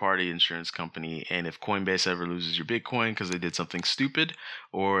a third-party insurance company, and if Coinbase ever loses your Bitcoin because they did something stupid,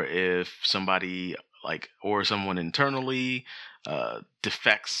 or if somebody or someone internally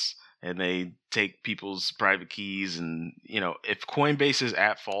defects and they take people's private keys. And, if Coinbase is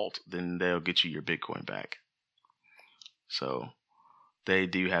at fault, then they'll get you your Bitcoin back. So they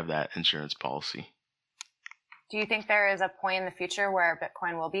do have that insurance policy. Do you think there is a point in the future where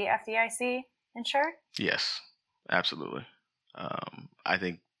Bitcoin will be FDIC insured? Yes, absolutely. I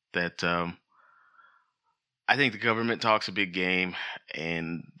think that I think the government talks a big game,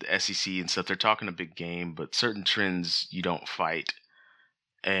 and the SEC and stuff, they're talking a big game, but certain trends you don't fight.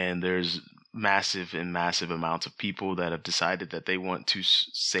 And there's massive amounts of people that have decided that they want to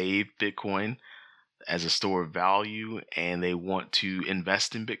save Bitcoin as a store of value, and they want to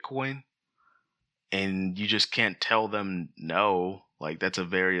invest in Bitcoin. And you just can't tell them no. Like, that's a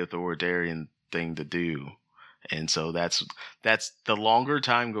very authoritarian thing to do. And so that's the longer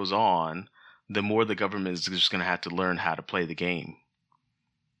time goes on, the more the government is just going to have to learn how to play the game.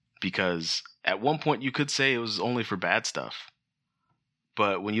 Because at one point you could say it was only for bad stuff.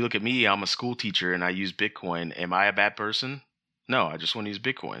 But when you look at me, I'm a school teacher and I use Bitcoin. Am I a bad person? No, I just want to use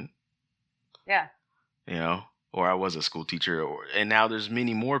Bitcoin. Yeah. Or I was a school teacher. And now there's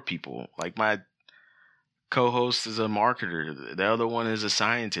many more people. Like, my co-host is a marketer. The other one is a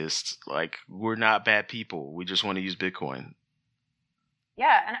scientist. Like, we're not bad people. We just want to use Bitcoin.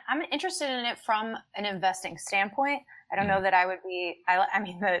 Yeah, and I'm interested in it from an investing standpoint. I don't know that I would be,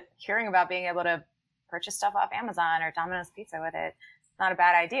 hearing about being able to purchase stuff off Amazon or Domino's Pizza with it, it's not a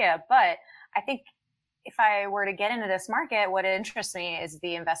bad idea. But I think if I were to get into this market, what interests me is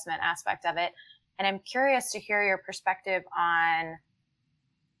the investment aspect of it. And I'm curious to hear your perspective on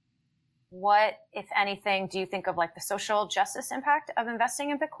what, if anything, do you think of like the social justice impact of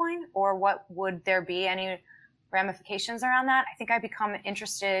investing in Bitcoin, or what would there be any ramifications around that? I think I become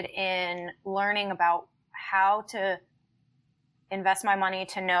interested in learning about how to invest my money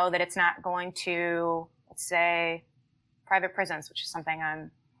to know that it's not going to, let's say, private prisons, which is something I'm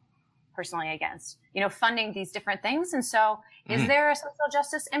personally against, funding these different things. And so is there a social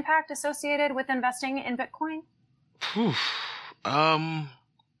justice impact associated with investing in Bitcoin?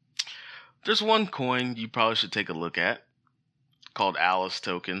 There's one coin you probably should take a look at called Alice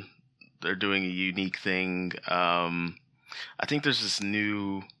Token. They're doing a unique thing. I think there's this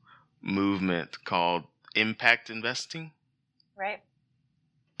new movement called impact investing. Right.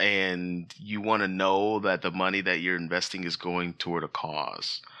 And you want to know that the money that you're investing is going toward a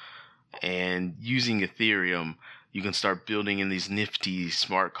cause. And using Ethereum, you can start building in these nifty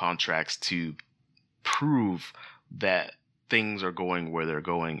smart contracts to prove that things are going where they're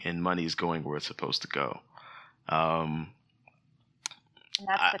going and money is going where it's supposed to go. And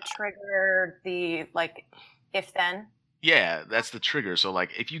that's the trigger, if then? Yeah, that's the trigger. So,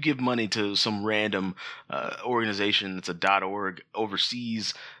 like, if you give money to some random organization that's a .org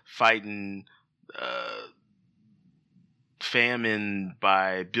overseas fighting famine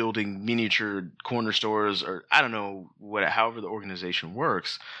by building miniature corner stores, or I don't know, however the organization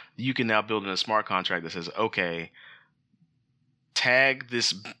works, you can now build in a smart contract that says, okay, tag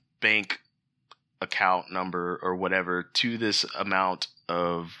this bank account number or whatever to this amount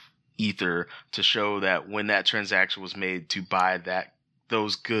of Ether to show that when that transaction was made to buy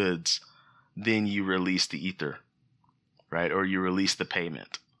those goods, then you release the Ether, right? Or you release the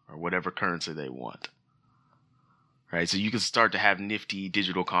payment or whatever currency they want, right? So you can start to have nifty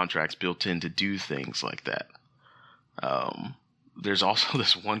digital contracts built in to do things like that. There's also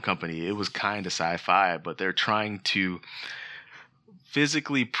this one company, it was kind of sci-fi, but they're trying to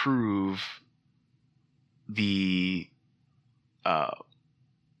physically prove the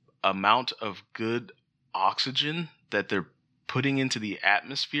amount of good oxygen that they're putting into the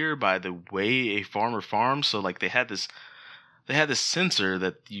atmosphere by the way a farmer farms. So like they had this sensor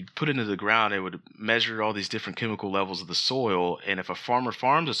that you put into the ground. It would measure all these different chemical levels of the soil. And if a farmer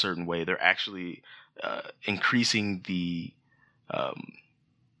farms a certain way, they're actually increasing the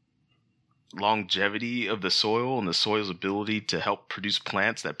longevity of the soil and the soil's ability to help produce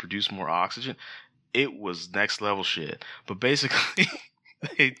plants that produce more oxygen. It was next level shit. But basically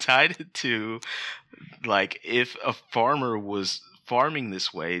they tied it to, like, if a farmer was farming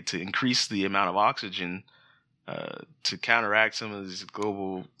this way to increase the amount of oxygen to counteract some of these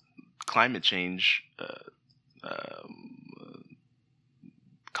global climate change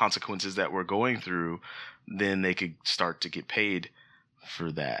consequences that we're going through, then they could start to get paid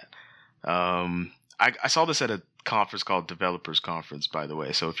for that. I saw this at a conference called Developers Conference, by the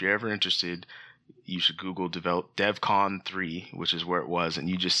way. So if you're ever interested, you should Google DevCon 3, which is where it was, and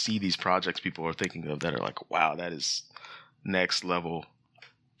you just see these projects people are thinking of that are like, wow, that is next level.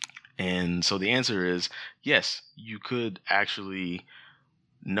 And so the answer is yes, you could actually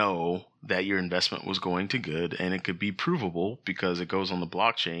know that your investment was going to good, and it could be provable because it goes on the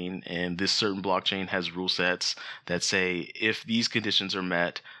blockchain, and this certain blockchain has rule sets that say if these conditions are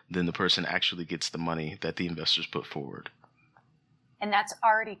met, then the person actually gets the money that the investors put forward. And that's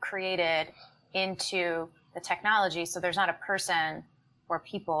already created into the technology, so there's not a person or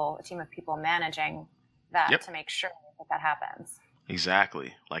people, a team of people managing that to make sure that happens.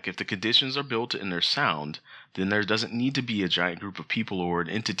 Exactly. Like if the conditions are built and they're sound, then there doesn't need to be a giant group of people or an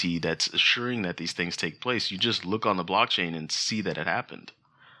entity that's assuring that these things take place. You just look on the blockchain and see that it happened.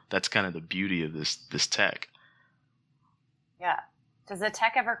 That's kind of the beauty of this tech. Yeah. Does the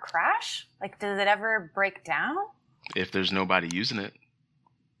tech ever crash? Like, does it ever break down? If there's nobody using it.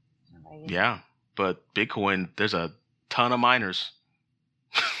 Yeah. But Bitcoin, there's a ton of miners.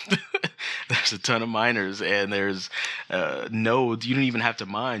 There's a ton of miners, and there's nodes. You don't even have to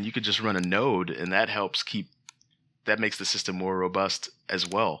mine. You could just run a node, and that makes the system more robust as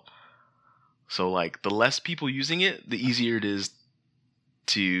well. So like the less people using it, the easier it is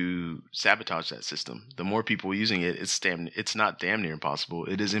to sabotage that system. The more people using it, it's not damn near impossible.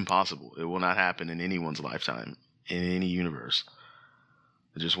 It is impossible. It will not happen in anyone's lifetime, in any universe.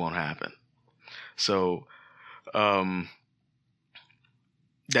 It just won't happen. So,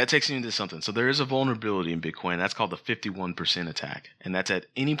 that takes me into something. So there is a vulnerability in Bitcoin. That's called the 51% attack. And that's at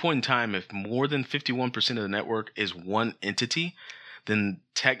any point in time, if more than 51% of the network is one entity, then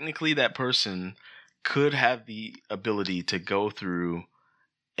technically that person could have the ability to go through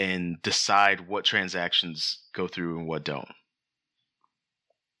and decide what transactions go through and what don't.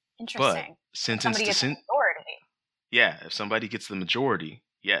 Interesting. But since somebody gets the majority. Yeah, if somebody gets the majority,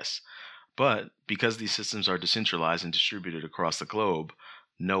 yes. But because these systems are decentralized and distributed across the globe,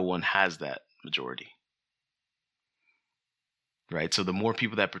 no one has that majority. Right? So the more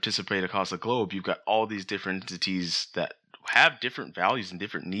people that participate across the globe, you've got all these different entities that have different values and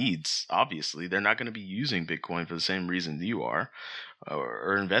different needs. Obviously, they're not going to be using Bitcoin for the same reason you are,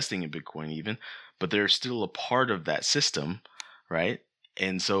 or investing in Bitcoin even, but they're still a part of that system, right?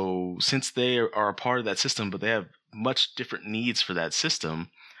 And so since they are a part of that system, but they have much different needs for that system,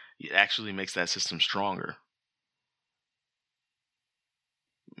 it actually makes that system stronger.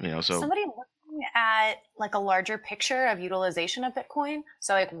 So somebody looking at like a larger picture of utilization of Bitcoin.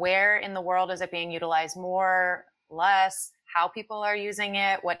 So like where in the world is it being utilized more, less, how people are using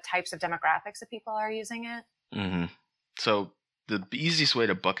it, what types of demographics of people are using it? Mm-hmm. So the easiest way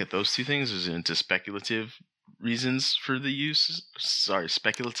to bucket those two things is into speculative reasons for the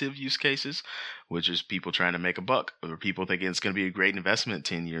speculative use cases, which is people trying to make a buck, or people thinking it's going to be a great investment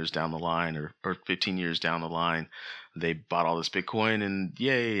 10 years down the line or 15 years down the line. They bought all this Bitcoin and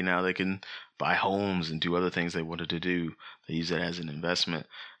yay, now they can buy homes and do other things they wanted to do. They use it as an investment.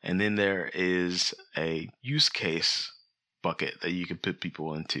 And then there is a use case bucket that you can put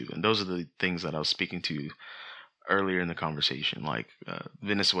people into. And those are the things that I was speaking to earlier in the conversation, like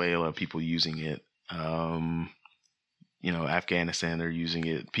Venezuela, people using it. Afghanistan, they're using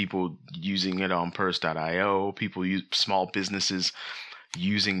it. People using it on Purse.io. People use small businesses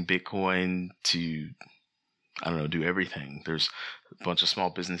using Bitcoin to, do everything. There's a bunch of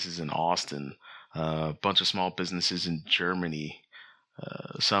small businesses in Austin, a bunch of small businesses in Germany,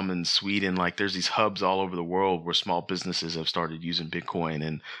 some in Sweden. Like there's these hubs all over the world where small businesses have started using Bitcoin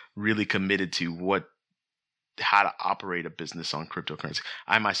and really committed to how to operate a business on cryptocurrency.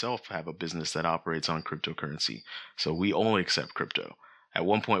 I myself have a business that operates on cryptocurrency. So we only accept crypto. At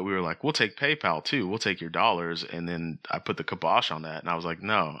one point we were like, we'll take PayPal too. We'll take your dollars. And then I put the kibosh on that. And I was like,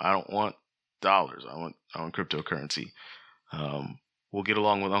 no, I don't want dollars. I want cryptocurrency. We'll get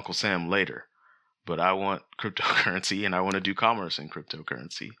along with Uncle Sam later, but I want cryptocurrency and I want to do commerce in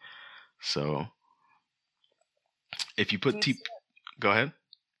cryptocurrency. So if you put go ahead.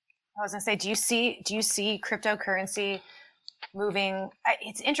 I was going to say, do you see cryptocurrency moving?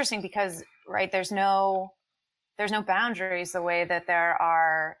 It's interesting because, right, there's no boundaries the way that there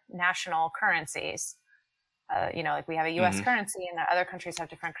are national currencies. Like we have a U.S. currency and other countries have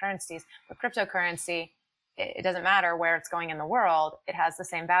different currencies. But cryptocurrency, it doesn't matter where it's going in the world. It has the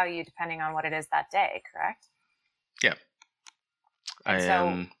same value depending on what it is that day, correct? Yeah.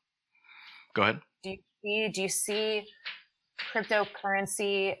 Go ahead. Do you see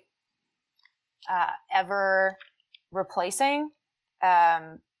cryptocurrency ever replacing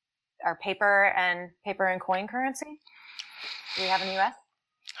our paper and coin currency? Do we have in the U.S.?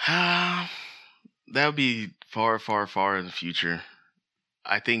 That would be far, far, far in the future.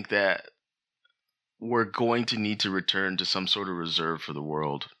 I think that we're going to need to return to some sort of reserve for the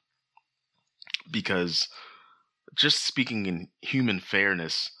world, because just speaking in human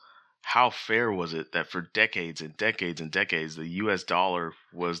fairness, how fair was it that for decades and decades and decades, the US dollar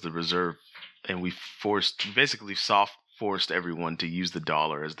was the reserve, and we basically soft forced everyone to use the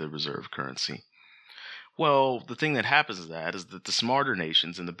dollar as the reserve currency. Well, the thing that happens is that the smarter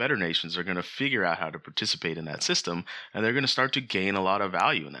nations and the better nations are going to figure out how to participate in that system, and they're going to start to gain a lot of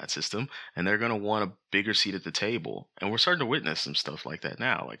value in that system, and they're going to want a bigger seat at the table. And we're starting to witness some stuff like that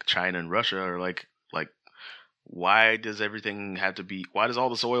now. Like China and Russia are like why does all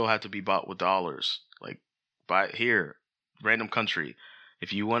this oil have to be bought with dollars? Like, buy here, random country.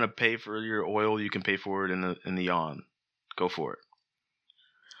 If you want to pay for your oil, you can pay for it in the yuan. Go for it.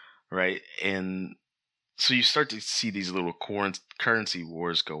 Right? And so you start to see these little currency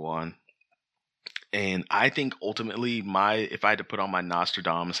wars go on. And I think ultimately, if I had to put on my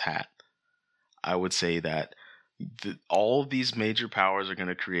Nostradamus hat, I would say that all of these major powers are going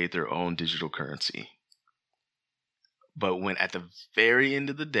to create their own digital currency. But when at the very end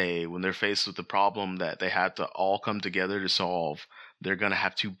of the day, when they're faced with the problem that they have to all come together to solve, they're going to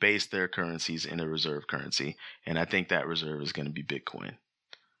have to base their currencies in a reserve currency. And I think that reserve is going to be Bitcoin.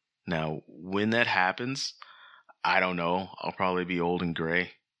 Now, when that happens, I don't know. I'll probably be old and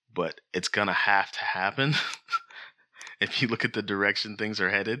gray, but it's going to have to happen. If you look at the direction things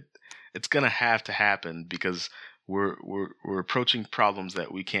are headed, it's going to have to happen because we're approaching problems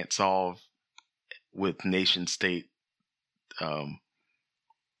that we can't solve with nation state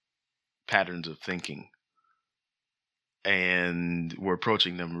patterns of thinking, and we're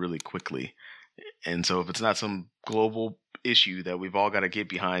approaching them really quickly. And so if it's not some global issue that we've all got to get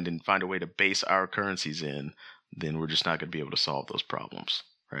behind and find a way to base our currencies in, then we're just not going to be able to solve those problems,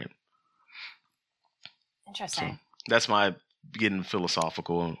 right? Interesting. So that's my getting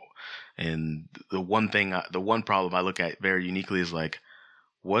philosophical. And the one problem I look at very uniquely is like,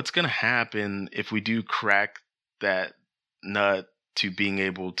 what's going to happen if we do crack that nut to being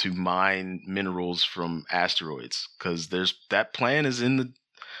able to mine minerals from asteroids? Because that plan's in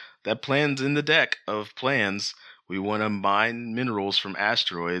the deck of plans. We want to mine minerals from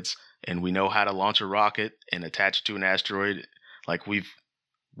asteroids, and we know how to launch a rocket and attach it to an asteroid. Like we've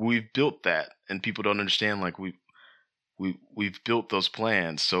built that, and people don't understand. Like we've built those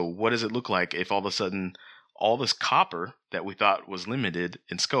plans. So what does it look like if all of a sudden all this copper that we thought was limited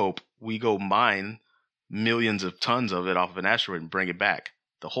in scope, we go mine millions of tons of it off of an asteroid and bring it back?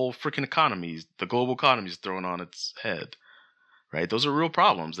 The whole freaking economy, the global economy, is thrown on its head, right? Those are real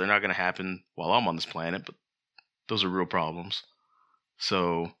problems. They're not going to happen while I'm on this planet, but those are real problems.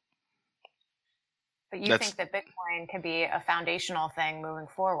 So, but you think that Bitcoin could be a foundational thing moving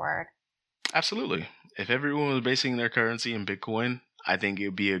forward? Absolutely. If everyone was basing their currency in Bitcoin, I think it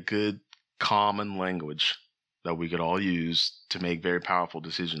would be a good common language that we could all use to make very powerful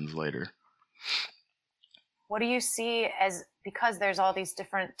decisions later. What do you see as, because there's all these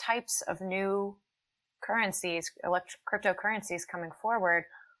different types of new currencies, cryptocurrencies coming forward,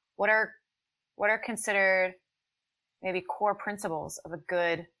 what are considered maybe core principles of a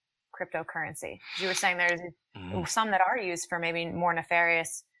good cryptocurrency? You were saying there's some that are used for maybe more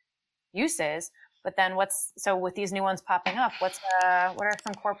nefarious uses, but then so with these new ones popping up, what are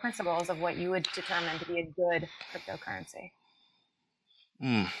some core principles of what you would determine to be a good cryptocurrency?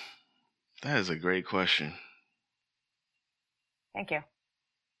 That is a great question. Thank you.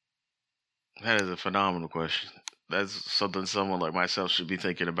 That is a phenomenal question. That's something someone like myself should be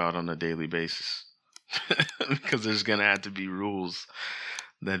thinking about on a daily basis. Because there's going to have to be rules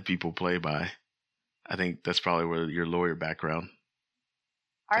that people play by. I think that's probably where your lawyer background.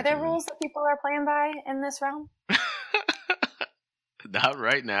 Are there rules that people are playing by in this realm? Not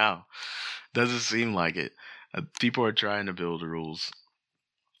right now. Doesn't seem like it. People are trying to build rules.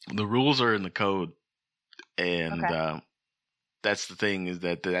 The rules are in the code. And that's the thing, is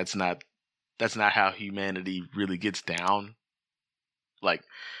that that's not how humanity really gets down. Like,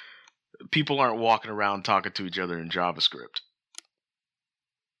 people aren't walking around talking to each other in JavaScript.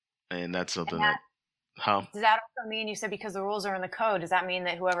 And that's something Does that also mean, you said because the rules are in the code, does that mean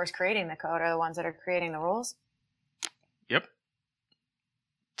that whoever's creating the code are the ones that are creating the rules? Yep.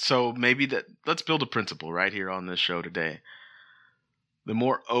 So maybe let's build a principle right here on this show today. The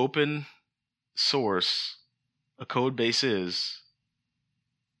more open source a code base is,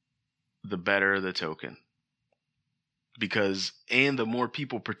 the better the token. And the more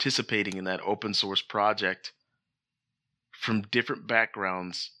people participating in that open source project from different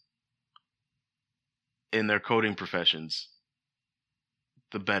backgrounds in their coding professions,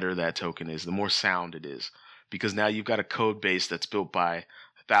 the better that token is, the more sound it is. Because now you've got a code base that's built by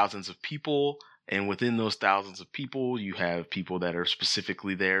thousands of people, and within those thousands of people, you have people that are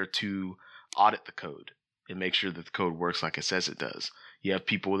specifically there to audit the code and make sure that the code works like it says it does. You have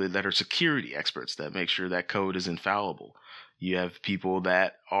people that are security experts that make sure that code is infallible. You have people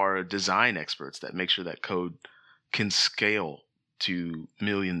that are design experts that make sure that code can scale to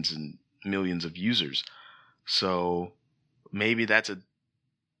millions and millions of users. So maybe that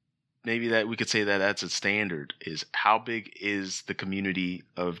we could say that that's a standard, is how big is the community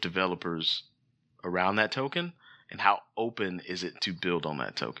of developers around that token, and how open is it to build on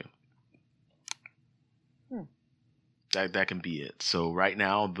that token. That can be it. So right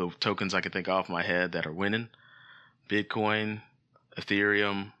now, the tokens I can think off my head that are winning: Bitcoin,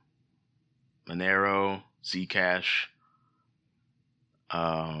 Ethereum, Monero, Zcash.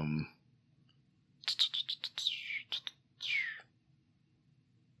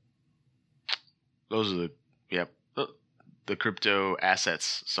 Those are the crypto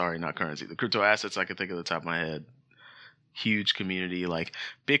assets. Sorry, not currency. The crypto assets I can think of at the top of my head. Huge community. Like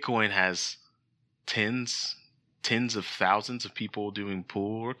Bitcoin has tens of thousands of people doing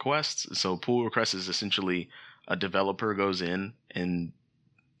pull requests. So pull requests is essentially a developer goes in and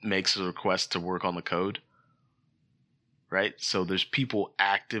makes a request to work on the code. Right? So there's people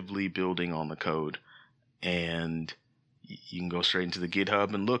actively building on the code, and you can go straight into the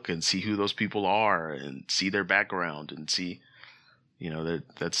GitHub and look and see who those people are and see their background and see,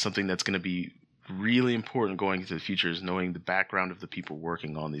 that's something that's going to be really important going into the future, is knowing the background of the people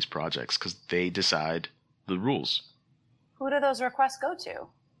working on these projects, because they decide the rules. Who do those requests go to?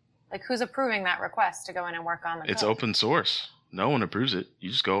 Like, who's approving that request to go in and work on the code? It's open source. No one approves it. You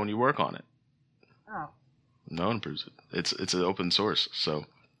just go and you work on it. Oh. No one approves it. It's an open source. So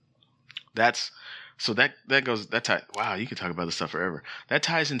that ties. Wow, you could talk about this stuff forever. That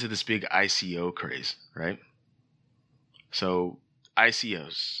ties into this big ICO craze, right? So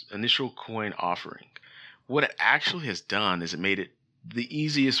ICOs, initial coin offering. What it actually has done is it made it the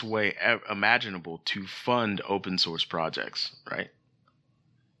easiest way imaginable to fund open source projects, right?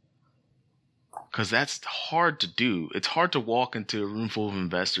 Because that's hard to do. It's hard to walk into a room full of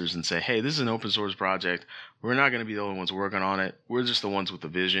investors and say, hey, this is an open source project. We're not going to be the only ones working on it. We're just the ones with the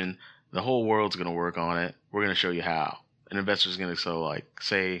vision. The whole world's going to work on it. We're going to show you how. An investor's going to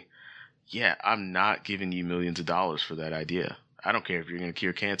say, yeah, I'm not giving you millions of dollars for that idea. I don't care if you're going to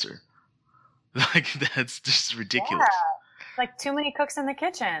cure cancer. That's just ridiculous. Yeah. Like too many cooks in the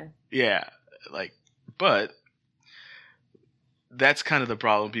kitchen. Yeah. But that's kind of the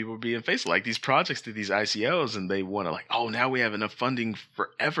problem people are being faced with. Like these projects do these ICOs, and they want to now we have enough funding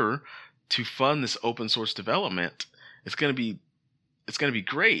forever to fund this open source development. It's going to be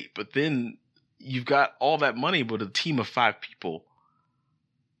great. But then you've got all that money, but a team of 5 people.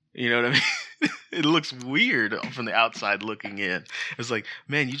 You know what I mean? It looks weird from the outside looking in. It's like,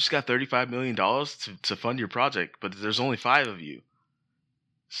 man, you just got $35 million to fund your project, but there's only 5 of you.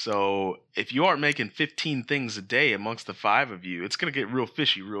 So if you aren't making 15 things a day amongst the 5 of you, it's going to get real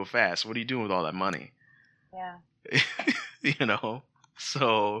fishy real fast. What are you doing with all that money? Yeah.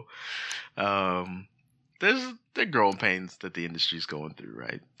 So there's the growing pains that the industry's going through,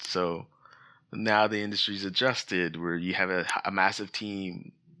 right? So now the industry's adjusted where you have a massive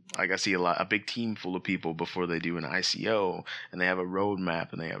team. Like I see a big team full of people before they do an ICO, and they have a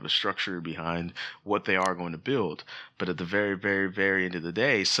roadmap and they have a structure behind what they are going to build. But at the very, very, very end of the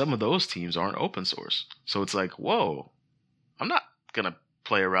day, some of those teams aren't open source. So it's like, whoa, I'm not going to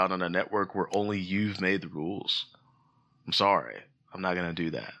play around on a network where only you've made the rules. I'm sorry. I'm not going to do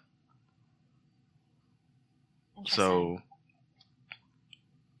that. So,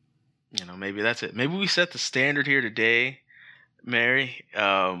 maybe that's it. Maybe we set the standard here today, Mary,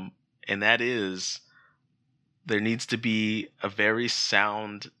 and that is there needs to be a very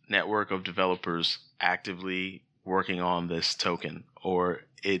sound network of developers actively working on this token, or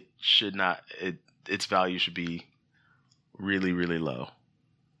it should not. Its value should be really, really low.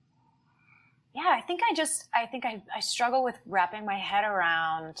 Yeah, I think I struggle with wrapping my head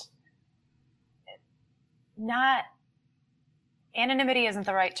around. Not anonymity isn't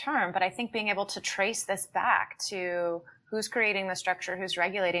the right term, but I think being able to trace this back to who's creating the structure, who's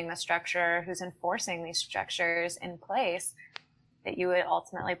regulating the structure, who's enforcing these structures in place that you would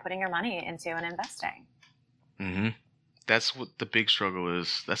ultimately putting your money into and investing. Mm-hmm. That's what the big struggle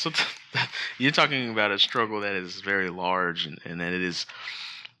is. That's what you're talking about, a struggle that is very large, and that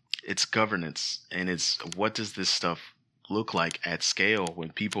it's governance, and it's what does this stuff look like at scale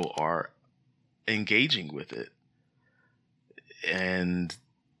when people are engaging with it. And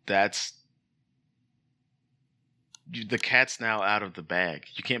that's the cat's now out of the bag.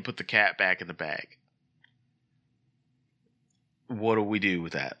 You can't put the cat back in the bag. What do we do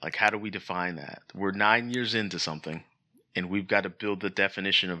with that? How do we define that? We're 9 years into something, And we've got to build the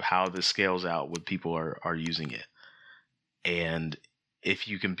definition of how this scales out when people are using it. And if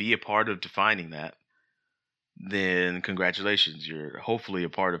you can be a part of defining that, then congratulations, you're hopefully a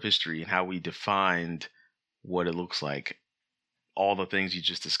part of history and how we defined what it looks like. All the things you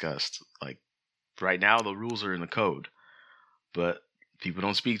just discussed. Like right now, the rules are in the code, but people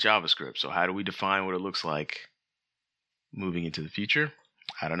don't speak JavaScript. So how do we define what it looks like moving into the future?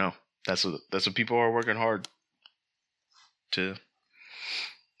 I don't know. That's what people are working hard to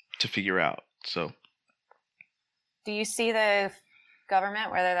figure out. So, do you see the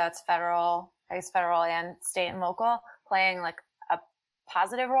government, whether that's federal and state and local, playing like a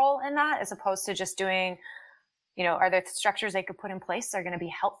positive role in that, as opposed to just doing, are there structures they could put in place that are going to be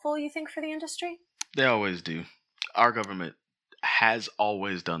helpful, you think, for the industry? They always do. Our government has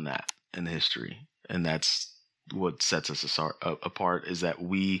always done that in history, and that's what sets us apart, is that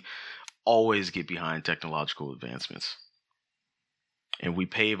we always get behind technological advancements, and we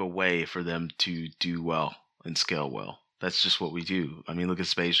pave a way for them to do well and scale well. That's just what we do. I mean, look at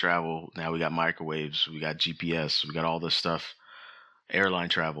space travel. Now we got microwaves, we got GPS, we got all this stuff. Airline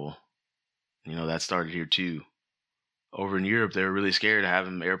travel, that started here too. Over in Europe, they were really scared of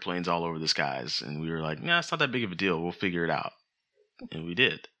having airplanes all over the skies, and we were like, nah, it's not that big of a deal. We'll figure it out. And we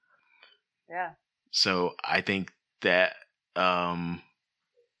did. Yeah. So I think that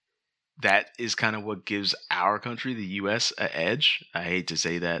that is kind of what gives our country, the U.S., an edge. I hate to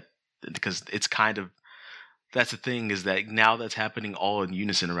say that because it's kind of, that's the thing, is that now that's happening all in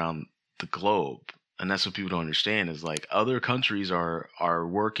unison around the globe. And that's what people don't understand, is like other countries are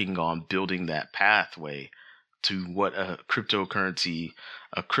working on building that pathway to what a cryptocurrency,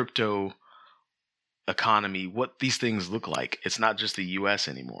 a crypto economy, what these things look like. It's not just the US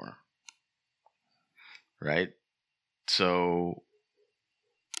anymore. Right? So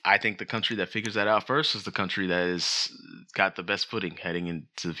I think the country that figures that out first is the country that is got the best footing heading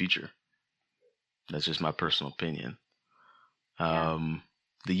into the future. That's just my personal opinion. The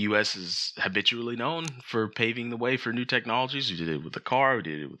U.S. is habitually known for paving the way for new technologies. We did it with the car. We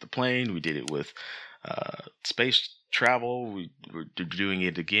did it with the plane. We did it with space travel. We're doing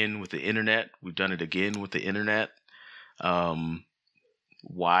it again with the internet. We've done it again with the internet.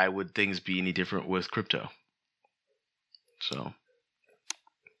 Why would things be any different with crypto? So,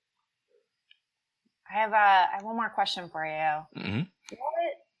 I have one more question for you. Mm-hmm.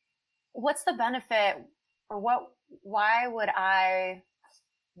 What's the benefit, or why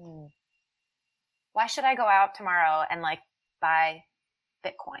should I go out tomorrow and like buy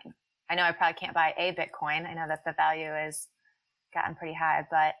Bitcoin? I know I probably can't buy a Bitcoin. I know that the value has gotten pretty high,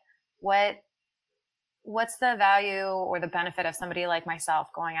 but what's the value or the benefit of somebody like myself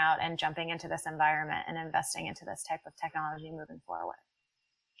going out and jumping into this environment and investing into this type of technology moving forward?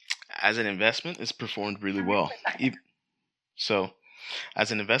 As an investment, it's performed really well.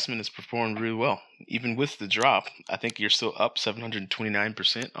 As an investment, it's performed really well. Even with the drop, I think you're still up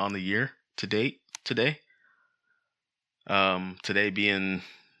 729% on the year to date today. Today being,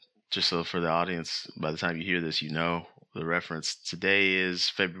 just so for the audience, by the time you hear this, the reference. Today is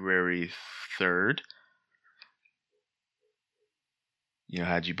February 3rd.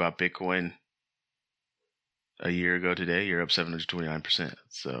 Had you bought Bitcoin a year ago today, you're up 729%.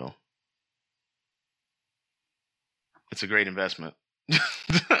 So it's a great investment.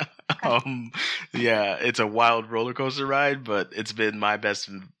 It's a wild roller coaster ride, but it's been my best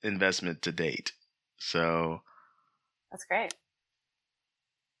investment to date. So that's great.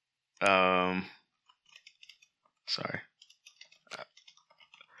 Sorry.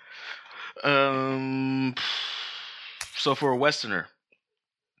 So for a Westerner,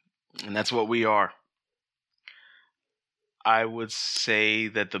 and that's what we are, I would say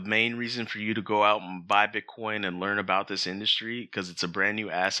that the main reason for you to go out and buy Bitcoin and learn about this industry, because it's a brand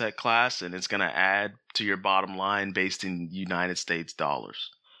new asset class and it's going to add to your bottom line based in United States dollars.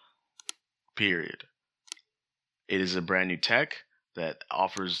 Period. It is a brand new tech that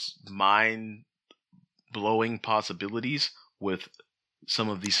offers mind-blowing possibilities with some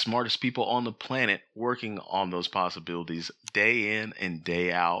of the smartest people on the planet working on those possibilities day in and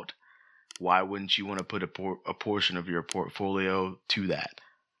day out. Why wouldn't you want to put a portion of your portfolio to that?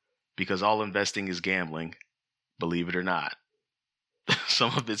 Because all investing is gambling, believe it or not.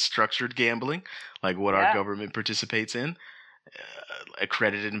 Some of it's structured gambling, like what our government participates in.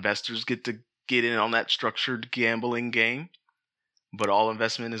 Accredited investors get to get in on that structured gambling game, but all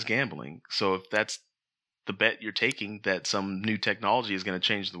investment is gambling. So if that's the bet you're taking, that some new technology is going to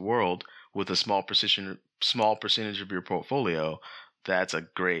change the world with a small percentage of your portfolio, that's a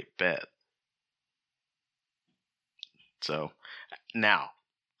great bet. So now,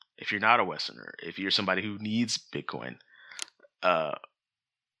 if you're not a Westerner, if you're somebody who needs Bitcoin,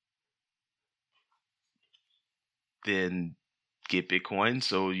 then get Bitcoin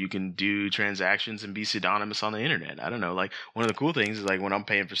so you can do transactions and be pseudonymous on the internet. I don't know. Like, one of the cool things is, like, when I'm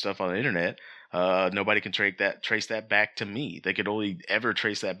paying for stuff on the internet, nobody can trace that back to me. They could only ever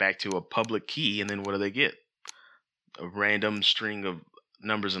trace that back to a public key, and then what do they get? A random string of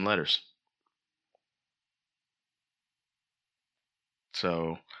numbers and letters.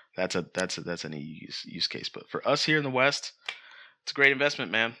 So that's an use case. But for us here in the West, it's a great investment,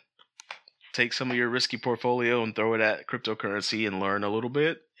 man. Take some of your risky portfolio and throw it at cryptocurrency and learn a little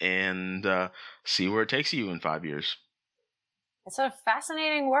bit and see where it takes you in 5 years. It's a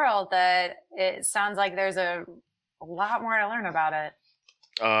fascinating world that it sounds like there's a lot more to learn about it.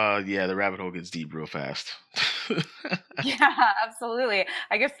 Yeah, the rabbit hole gets deep real fast. Yeah, absolutely.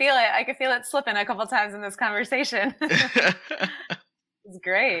 I could feel it. I could feel it slipping a couple times in this conversation. It's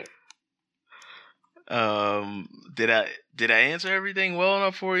great. Did I answer everything well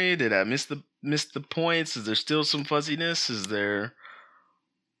enough for you? Did I miss the points? Is there still some fuzziness? Is there?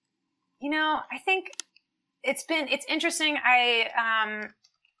 I think it's interesting. I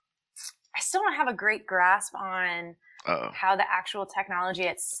still don't have a great grasp on how the actual technology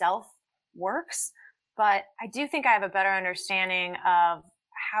itself works, but I do think I have a better understanding of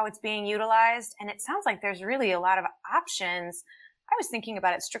how it's being utilized. And it sounds like there's really a lot of options. I was thinking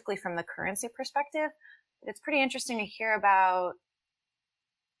about it strictly from the currency perspective. It's pretty interesting to hear about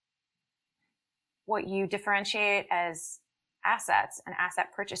what you differentiate as assets and asset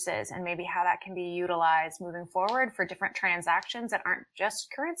purchases, and maybe how that can be utilized moving forward for different transactions that aren't just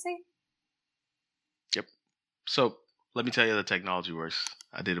currency. Yep. So let me tell you how the technology works.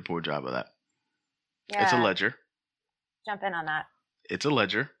 I did a poor job of that. Yeah. It's a ledger. Jump in on that. It's a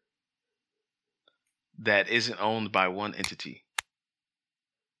ledger that isn't owned by one entity.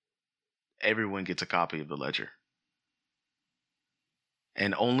 Everyone gets a copy of the ledger.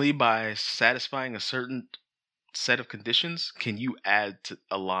 And only by satisfying a certain set of conditions can you add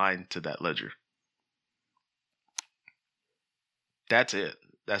a line to that ledger. That's it.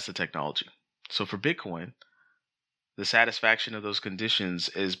 That's the technology. So for Bitcoin, the satisfaction of those conditions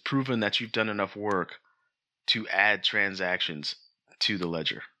is proven that you've done enough work to add transactions to the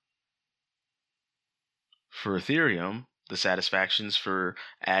ledger. For Ethereum, the satisfactions for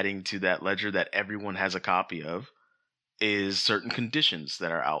adding to that ledger that everyone has a copy of is certain conditions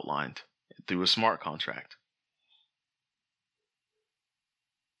that are outlined through a smart contract.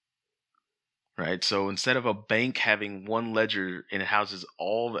 Right? So instead of a bank having one ledger and it houses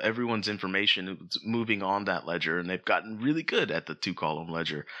everyone's information moving on that ledger, and they've gotten really good at the 2-column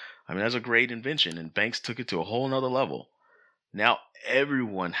ledger. I mean, that's a great invention, and banks took it to a whole nother level. Now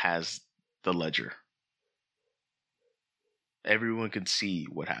everyone has the ledger. Everyone can see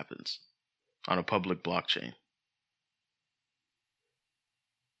what happens on a public blockchain.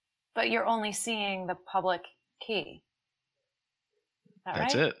 But you're only seeing the public key.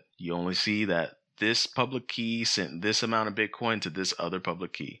 That's right? It. You only see that this public key sent this amount of Bitcoin to this other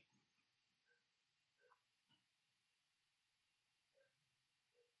public key.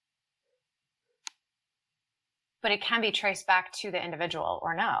 But it can be traced back to the individual,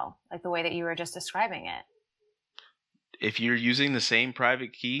 or no? Like the way that you were just describing it. If you're using the same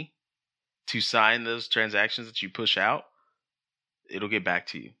private key to sign those transactions that you push out, it'll get back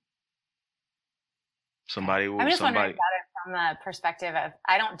to you. I'm just wondering about it from the perspective of,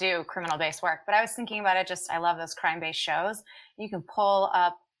 I don't do criminal-based work, but I was thinking about it I love those crime-based shows. You can pull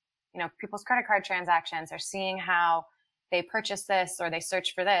up, people's credit card transactions, or seeing how they purchased this or they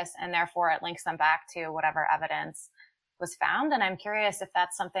searched for this, and therefore it links them back to whatever evidence was found. And I'm curious if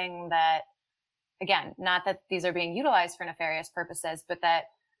that's something that, again, not that these are being utilized for nefarious purposes, but that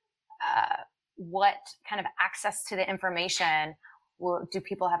what kind of access to the information do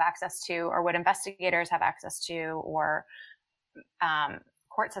people have access to, or would investigators have access to, or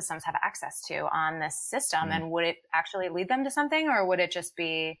court systems have access to on this system? Mm-hmm. And would it actually lead them to something, or would it just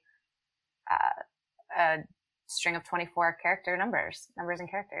be a string of 24 numbers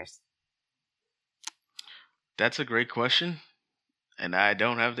and characters? That's a great question, and I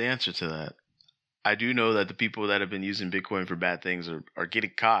don't have the answer to that. I do know that the people that have been using Bitcoin for bad things are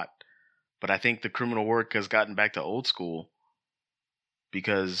getting caught, but I think the criminal work has gotten back to old school,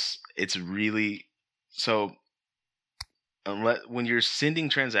 because it's really so. When you're sending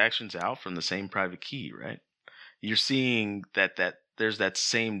transactions out from the same private key, right, you're seeing that there's that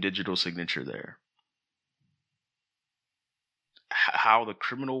same digital signature there. How the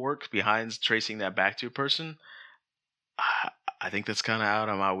criminal works behind tracing that back to a person, I think that's kind of out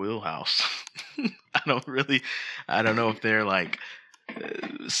of my wheelhouse. I don't know if they're like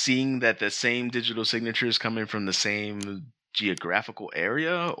seeing that the same digital signature is coming from the same geographical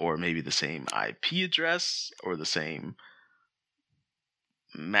area, or maybe the same IP address, or the same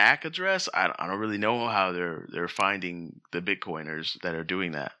MAC address. I don't really know how they're finding the Bitcoiners that are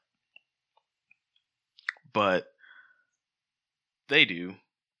doing that, but they do.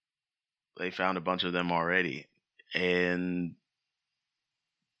 They found a bunch of them already, and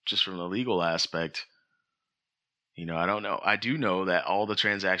just from the legal aspect, I don't know. I do know that all the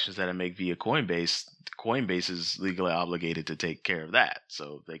transactions that I make via Coinbase is legally obligated to take care of that.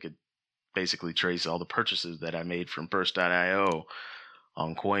 So they could basically trace all the purchases that I made from Purse.io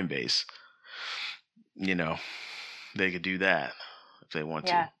on Coinbase. They could do that if they want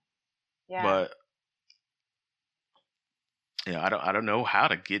to. Yeah. But I don't know how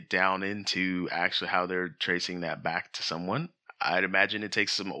to get down into actually how they're tracing that back to someone. I'd imagine it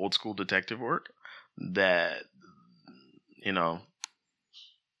takes some old school detective work that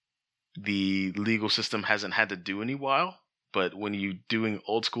the legal system hasn't had to do in a while. But when you're doing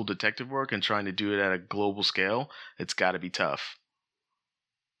old school detective work and trying to do it at a global scale, it's got to be tough.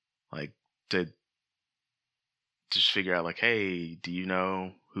 Like, to just figure out, like, hey, do you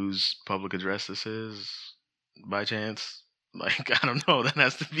know whose public address this is by chance? Like, I don't know. That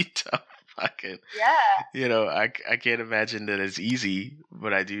has to be tough. I can't imagine that it's easy,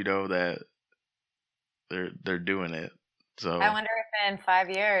 but I do know that they're doing it. So I wonder if in 5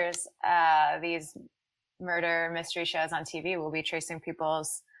 years, these murder mystery shows on TV will be tracing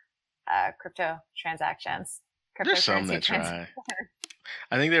people's crypto transactions. There's some that try.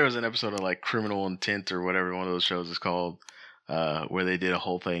 I think there was an episode of like Criminal Intent or whatever one of those shows is called, where they did a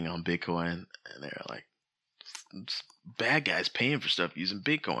whole thing on Bitcoin, and they're like, bad guys paying for stuff using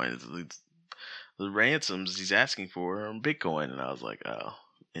Bitcoin. It's the ransoms he's asking for on Bitcoin, and I was like, oh,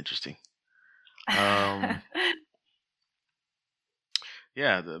 interesting.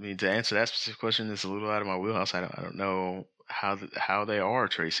 Yeah, I mean, to answer that specific question, it's a little out of my wheelhouse. I don't know how they are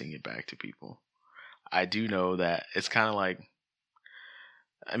tracing it back to people. I do know that it's kind of like,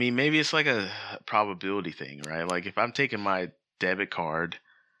 I mean, maybe it's like a probability thing, right? Like, if I'm taking my debit card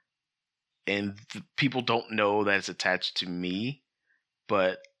and people don't know that it's attached to me,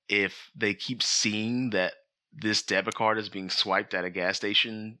 but if they keep seeing that this debit card is being swiped at a gas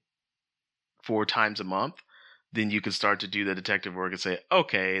station 4 times a month, then you can start to do the detective work and say,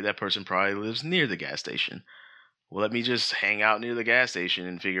 okay, that person probably lives near the gas station. Well, let me just hang out near the gas station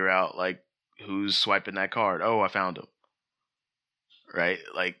and figure out, like, who's swiping that card. Oh, I found him. Right?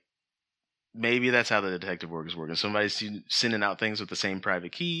 Like, maybe that's how the detective work is working. Somebody's sending out things with the same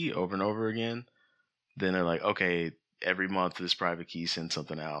private key over and over again. Then they're like, okay, every month this private key sends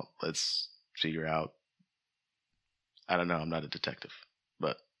something out. Let's figure out. I don't know. I'm not a detective,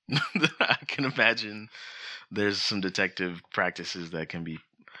 but I can imagine there's some detective practices that can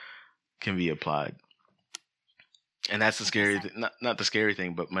be applied. And that's the scary not the scary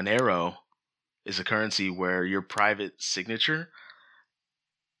thing, but Monero is a currency where your private signature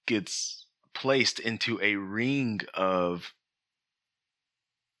gets placed into a ring of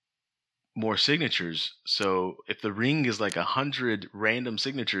more signatures. So if the ring is like 100 random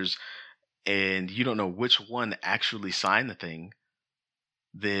signatures and you don't know which one actually signed the thing,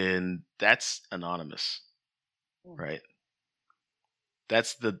 then that's anonymous, right?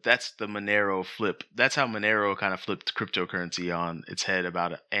 That's the Monero flip. That's how Monero kind of flipped cryptocurrency on its head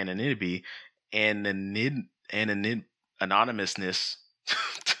about anonymity and anonymousness.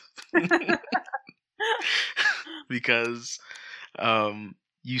 Because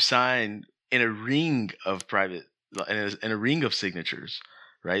you sign in a ring of in a ring of signatures,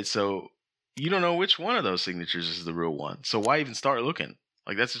 right? So you don't know which one of those signatures is the real one. So why even start looking?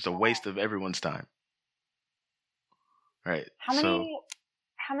 Like, that's just a waste of everyone's time, right? How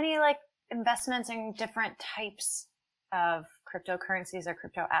many like investments in different types of cryptocurrencies or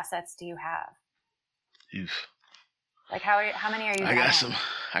crypto assets do you have? Oof. Like, how many are you? I got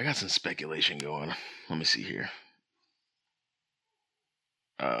some speculation going. Let me see here.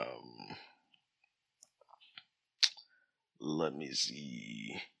 Let me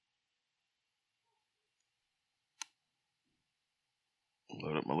see.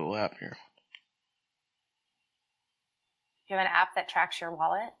 Load up my little app here. Do you have an app that tracks your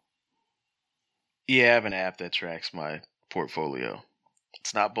wallet? Yeah, I have an app that tracks my portfolio.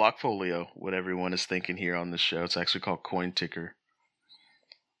 It's not Blockfolio, what everyone is thinking here on this show. It's actually called CoinTicker.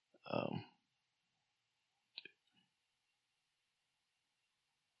 I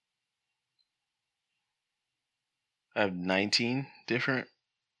have 19 different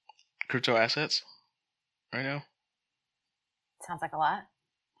crypto assets right now. Sounds like a lot.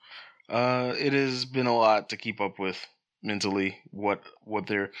 It has been a lot to keep up with. mentally what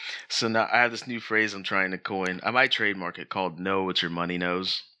they're. So now I have this new phrase I'm trying to coin. I might trademark it, called "Know What Your Money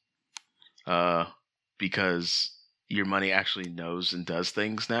Knows," because your money actually knows and does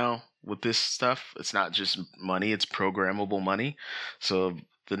things now with this stuff. It's not just money; it's programmable money. So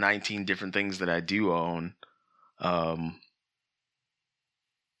the 19 different things that I do own,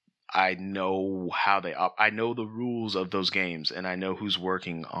 I know how they I know the rules of those games, and I know who's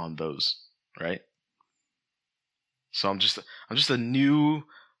working on those, right? So I'm just a new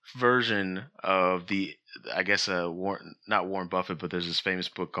version of the, I guess, not Warren Buffett, but there's this famous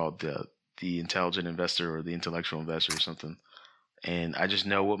book called the Intelligent Investor or the Intellectual Investor or something, and I just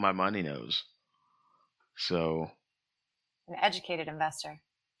know what my money knows. So an educated investor.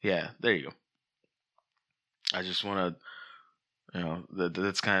 Yeah, there you go. I just want to,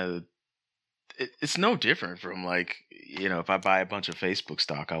 that's kind of, it's no different from, like, if I buy a bunch of Facebook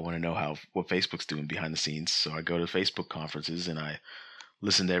stock, I want to know what Facebook's doing behind the scenes. So I go to Facebook conferences and I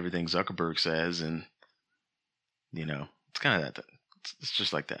listen to everything Zuckerberg says, and it's kind of that. It's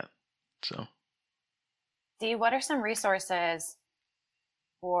just like that. So, Dee, what are some resources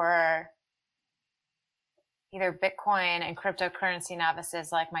for either Bitcoin and cryptocurrency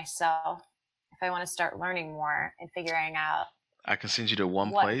novices like myself if I want to start learning more and figuring out? I can send you to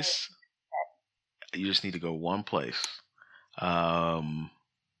one place. You just need to go one place. Are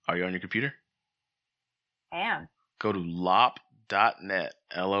you on your computer? I am. Go to lopp.net,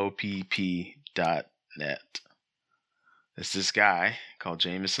 LOPP.net. It's this guy called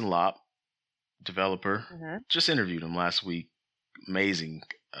Jameson Lopp, developer. Mm-hmm. Just interviewed him last week. Amazing.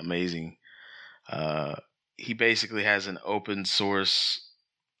 He basically has an open source.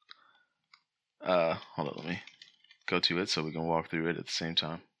 Hold on, let me go to it so we can walk through it at the same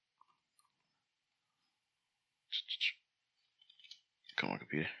time. Come on,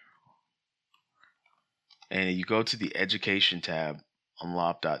 computer. And you go to the education tab on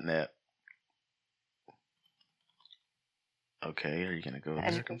lopp.net. Okay, are you going to go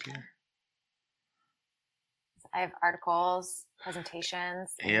there, computer? I have articles,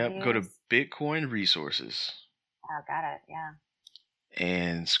 presentations. Yep, go to Bitcoin resources. Oh, got it, yeah.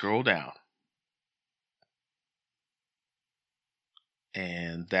 And scroll down.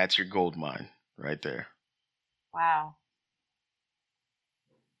 And that's your gold mine right there. Wow.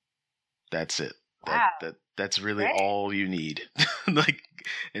 That's it. Wow. That's really Great. all you need. Like,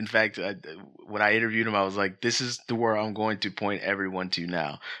 in fact, when I interviewed him, I was like, this is where I'm going to point everyone to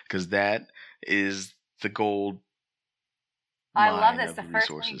now, because that is the gold. I love this. The first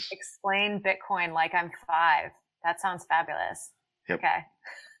thing, explain Bitcoin like I'm 5. That sounds fabulous. Yep.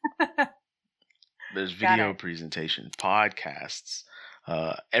 Okay. There's video presentation, podcasts.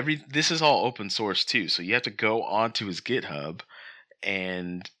 This is all open source too, so you have to go onto his GitHub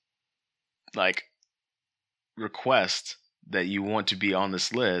and request that you want to be on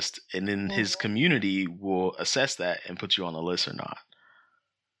this list, and then his community will assess that and put you on the list or not.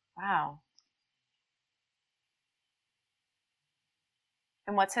 Wow.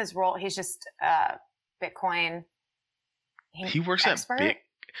 And what's his role? He's just Bitcoin. He works expert?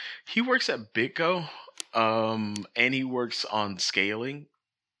 He works at BitGo, and he works on scaling.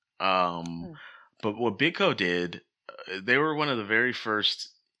 But what BitGo did, they were one of the very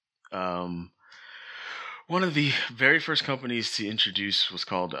first companies to introduce what's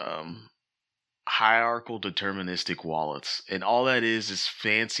called hierarchical deterministic wallets. And all that is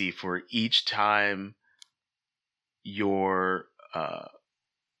fancy for each time your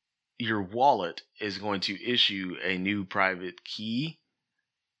wallet is going to issue a new private key.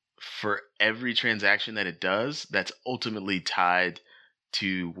 For every transaction that it does, that's ultimately tied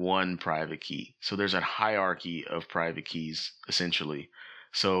to one private key. So there's a hierarchy of private keys, essentially.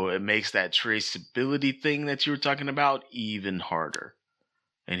 So it makes that traceability thing that you were talking about even harder.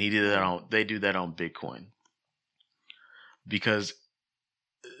 And they do that on Bitcoin. Because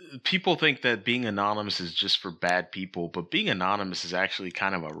people think that being anonymous is just for bad people, but being anonymous is actually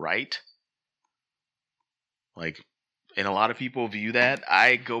kind of a right. And a lot of people view that.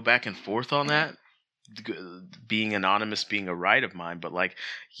 I go back and forth on that. Being anonymous being a right of mine, but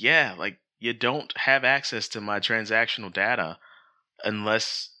you don't have access to my transactional data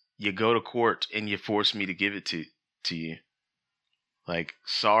unless you go to court and you force me to give it to you.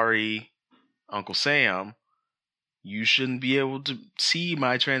 Sorry, Uncle Sam, you shouldn't be able to see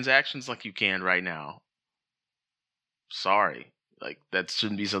my transactions like you can right now. Sorry. That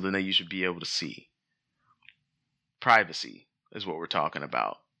shouldn't be something that you should be able to see. Privacy is what we're talking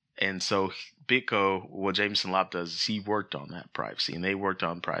about. And so BitGo, what Jameson Lopp does is he worked on that privacy, and they worked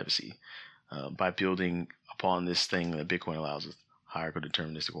on privacy by building upon this thing that Bitcoin allows hierarchical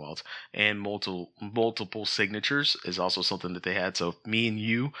deterministic wallets. And multiple signatures is also something that they had. So if me and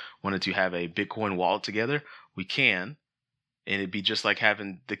you wanted to have a Bitcoin wallet together, we can. And it'd be just like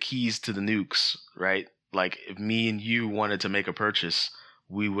having the keys to the nukes, right? Like if me and you wanted to make a purchase,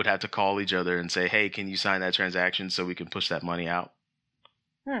 we would have to call each other and say, hey, can you sign that transaction so we can push that money out?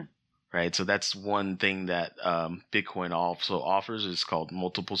 Right. So that's one thing that Bitcoin also offers. Is called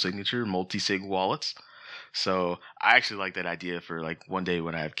multiple signature, multi-sig wallets. So I actually like that idea for like one day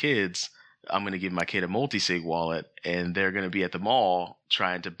when I have kids, I'm going to give my kid a multi-sig wallet and they're going to be at the mall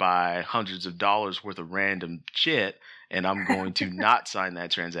trying to buy hundreds of dollars worth of random shit. And I'm going to not sign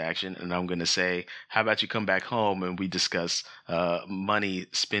that transaction. And I'm going to say, how about you come back home and we discuss money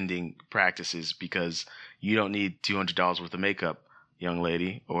spending practices, because you don't need $200 worth of makeup, young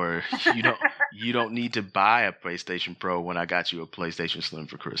lady, or you don't need to buy a PlayStation Pro when I got you a PlayStation Slim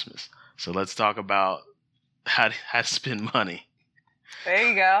for Christmas. So let's talk about how to spend money. There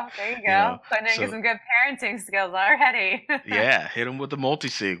you go. Putting in some good parenting skills already. Yeah, hit him with the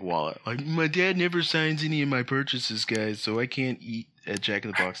multi-sig wallet. Like, my dad never signs any of my purchases, guys, so I can't eat at Jack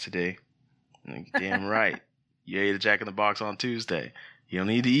in the Box today. Like, damn right. You ate a Jack in the Box on Tuesday. You don't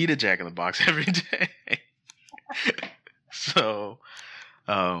need to eat a Jack in the Box every day. So,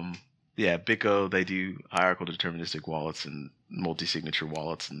 yeah, BitGo, they do hierarchical deterministic wallets and multi-signature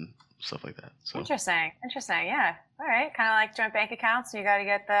wallets and stuff like that. So interesting. Yeah. All right. Kind of like joint bank accounts. You got to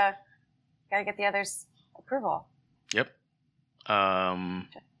get the other's approval. Yep.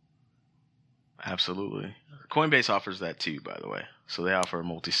 Absolutely. Coinbase offers that too, by the way. So they offer a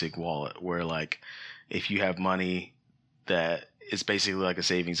multi-sig wallet where, like, if you have money that is basically like a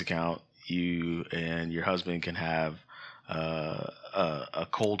savings account, you and your husband can have a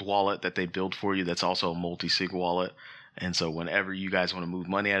cold wallet that they build for you that's also a multi-sig wallet. And so whenever you guys want to move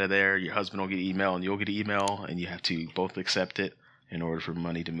money out of there, your husband will get email and you'll get email, and you have to both accept it in order for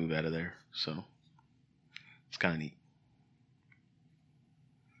money to move out of there. So it's kind of neat.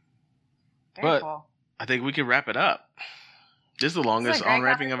 Very cool. I think we can wrap it up. This is the longest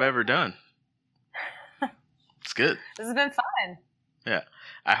on-ramping I've ever done. It's good. This has been fun. Yeah.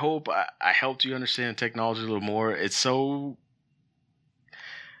 I hope I helped you understand technology a little more. It's so...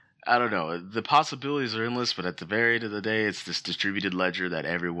 I don't know. The possibilities are endless, but at the very end of the day, it's this distributed ledger that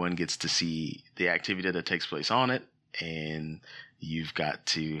everyone gets to see the activity that takes place on it, and you've got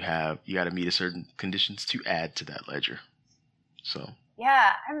to meet a certain conditions to add to that ledger. So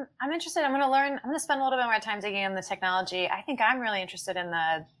yeah, I'm interested. I'm going to spend a little bit more time digging in the technology. I think I'm really interested in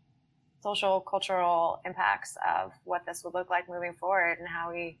the social, cultural impacts of what this would look like moving forward, and how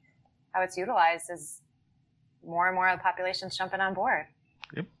it's utilized as more and more of the population's jumping on board.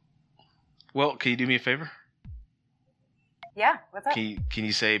 Yep. Well, can you do me a favor? Yeah, what's up? Can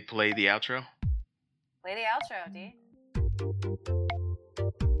you say play the outro? Play the outro, D.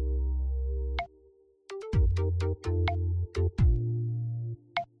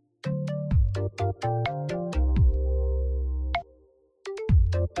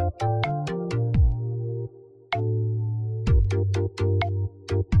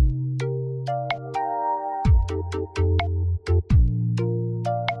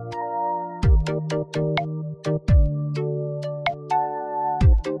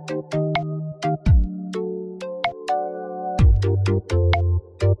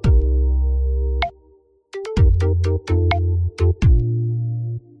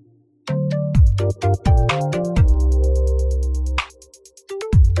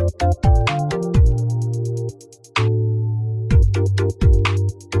 Thank you.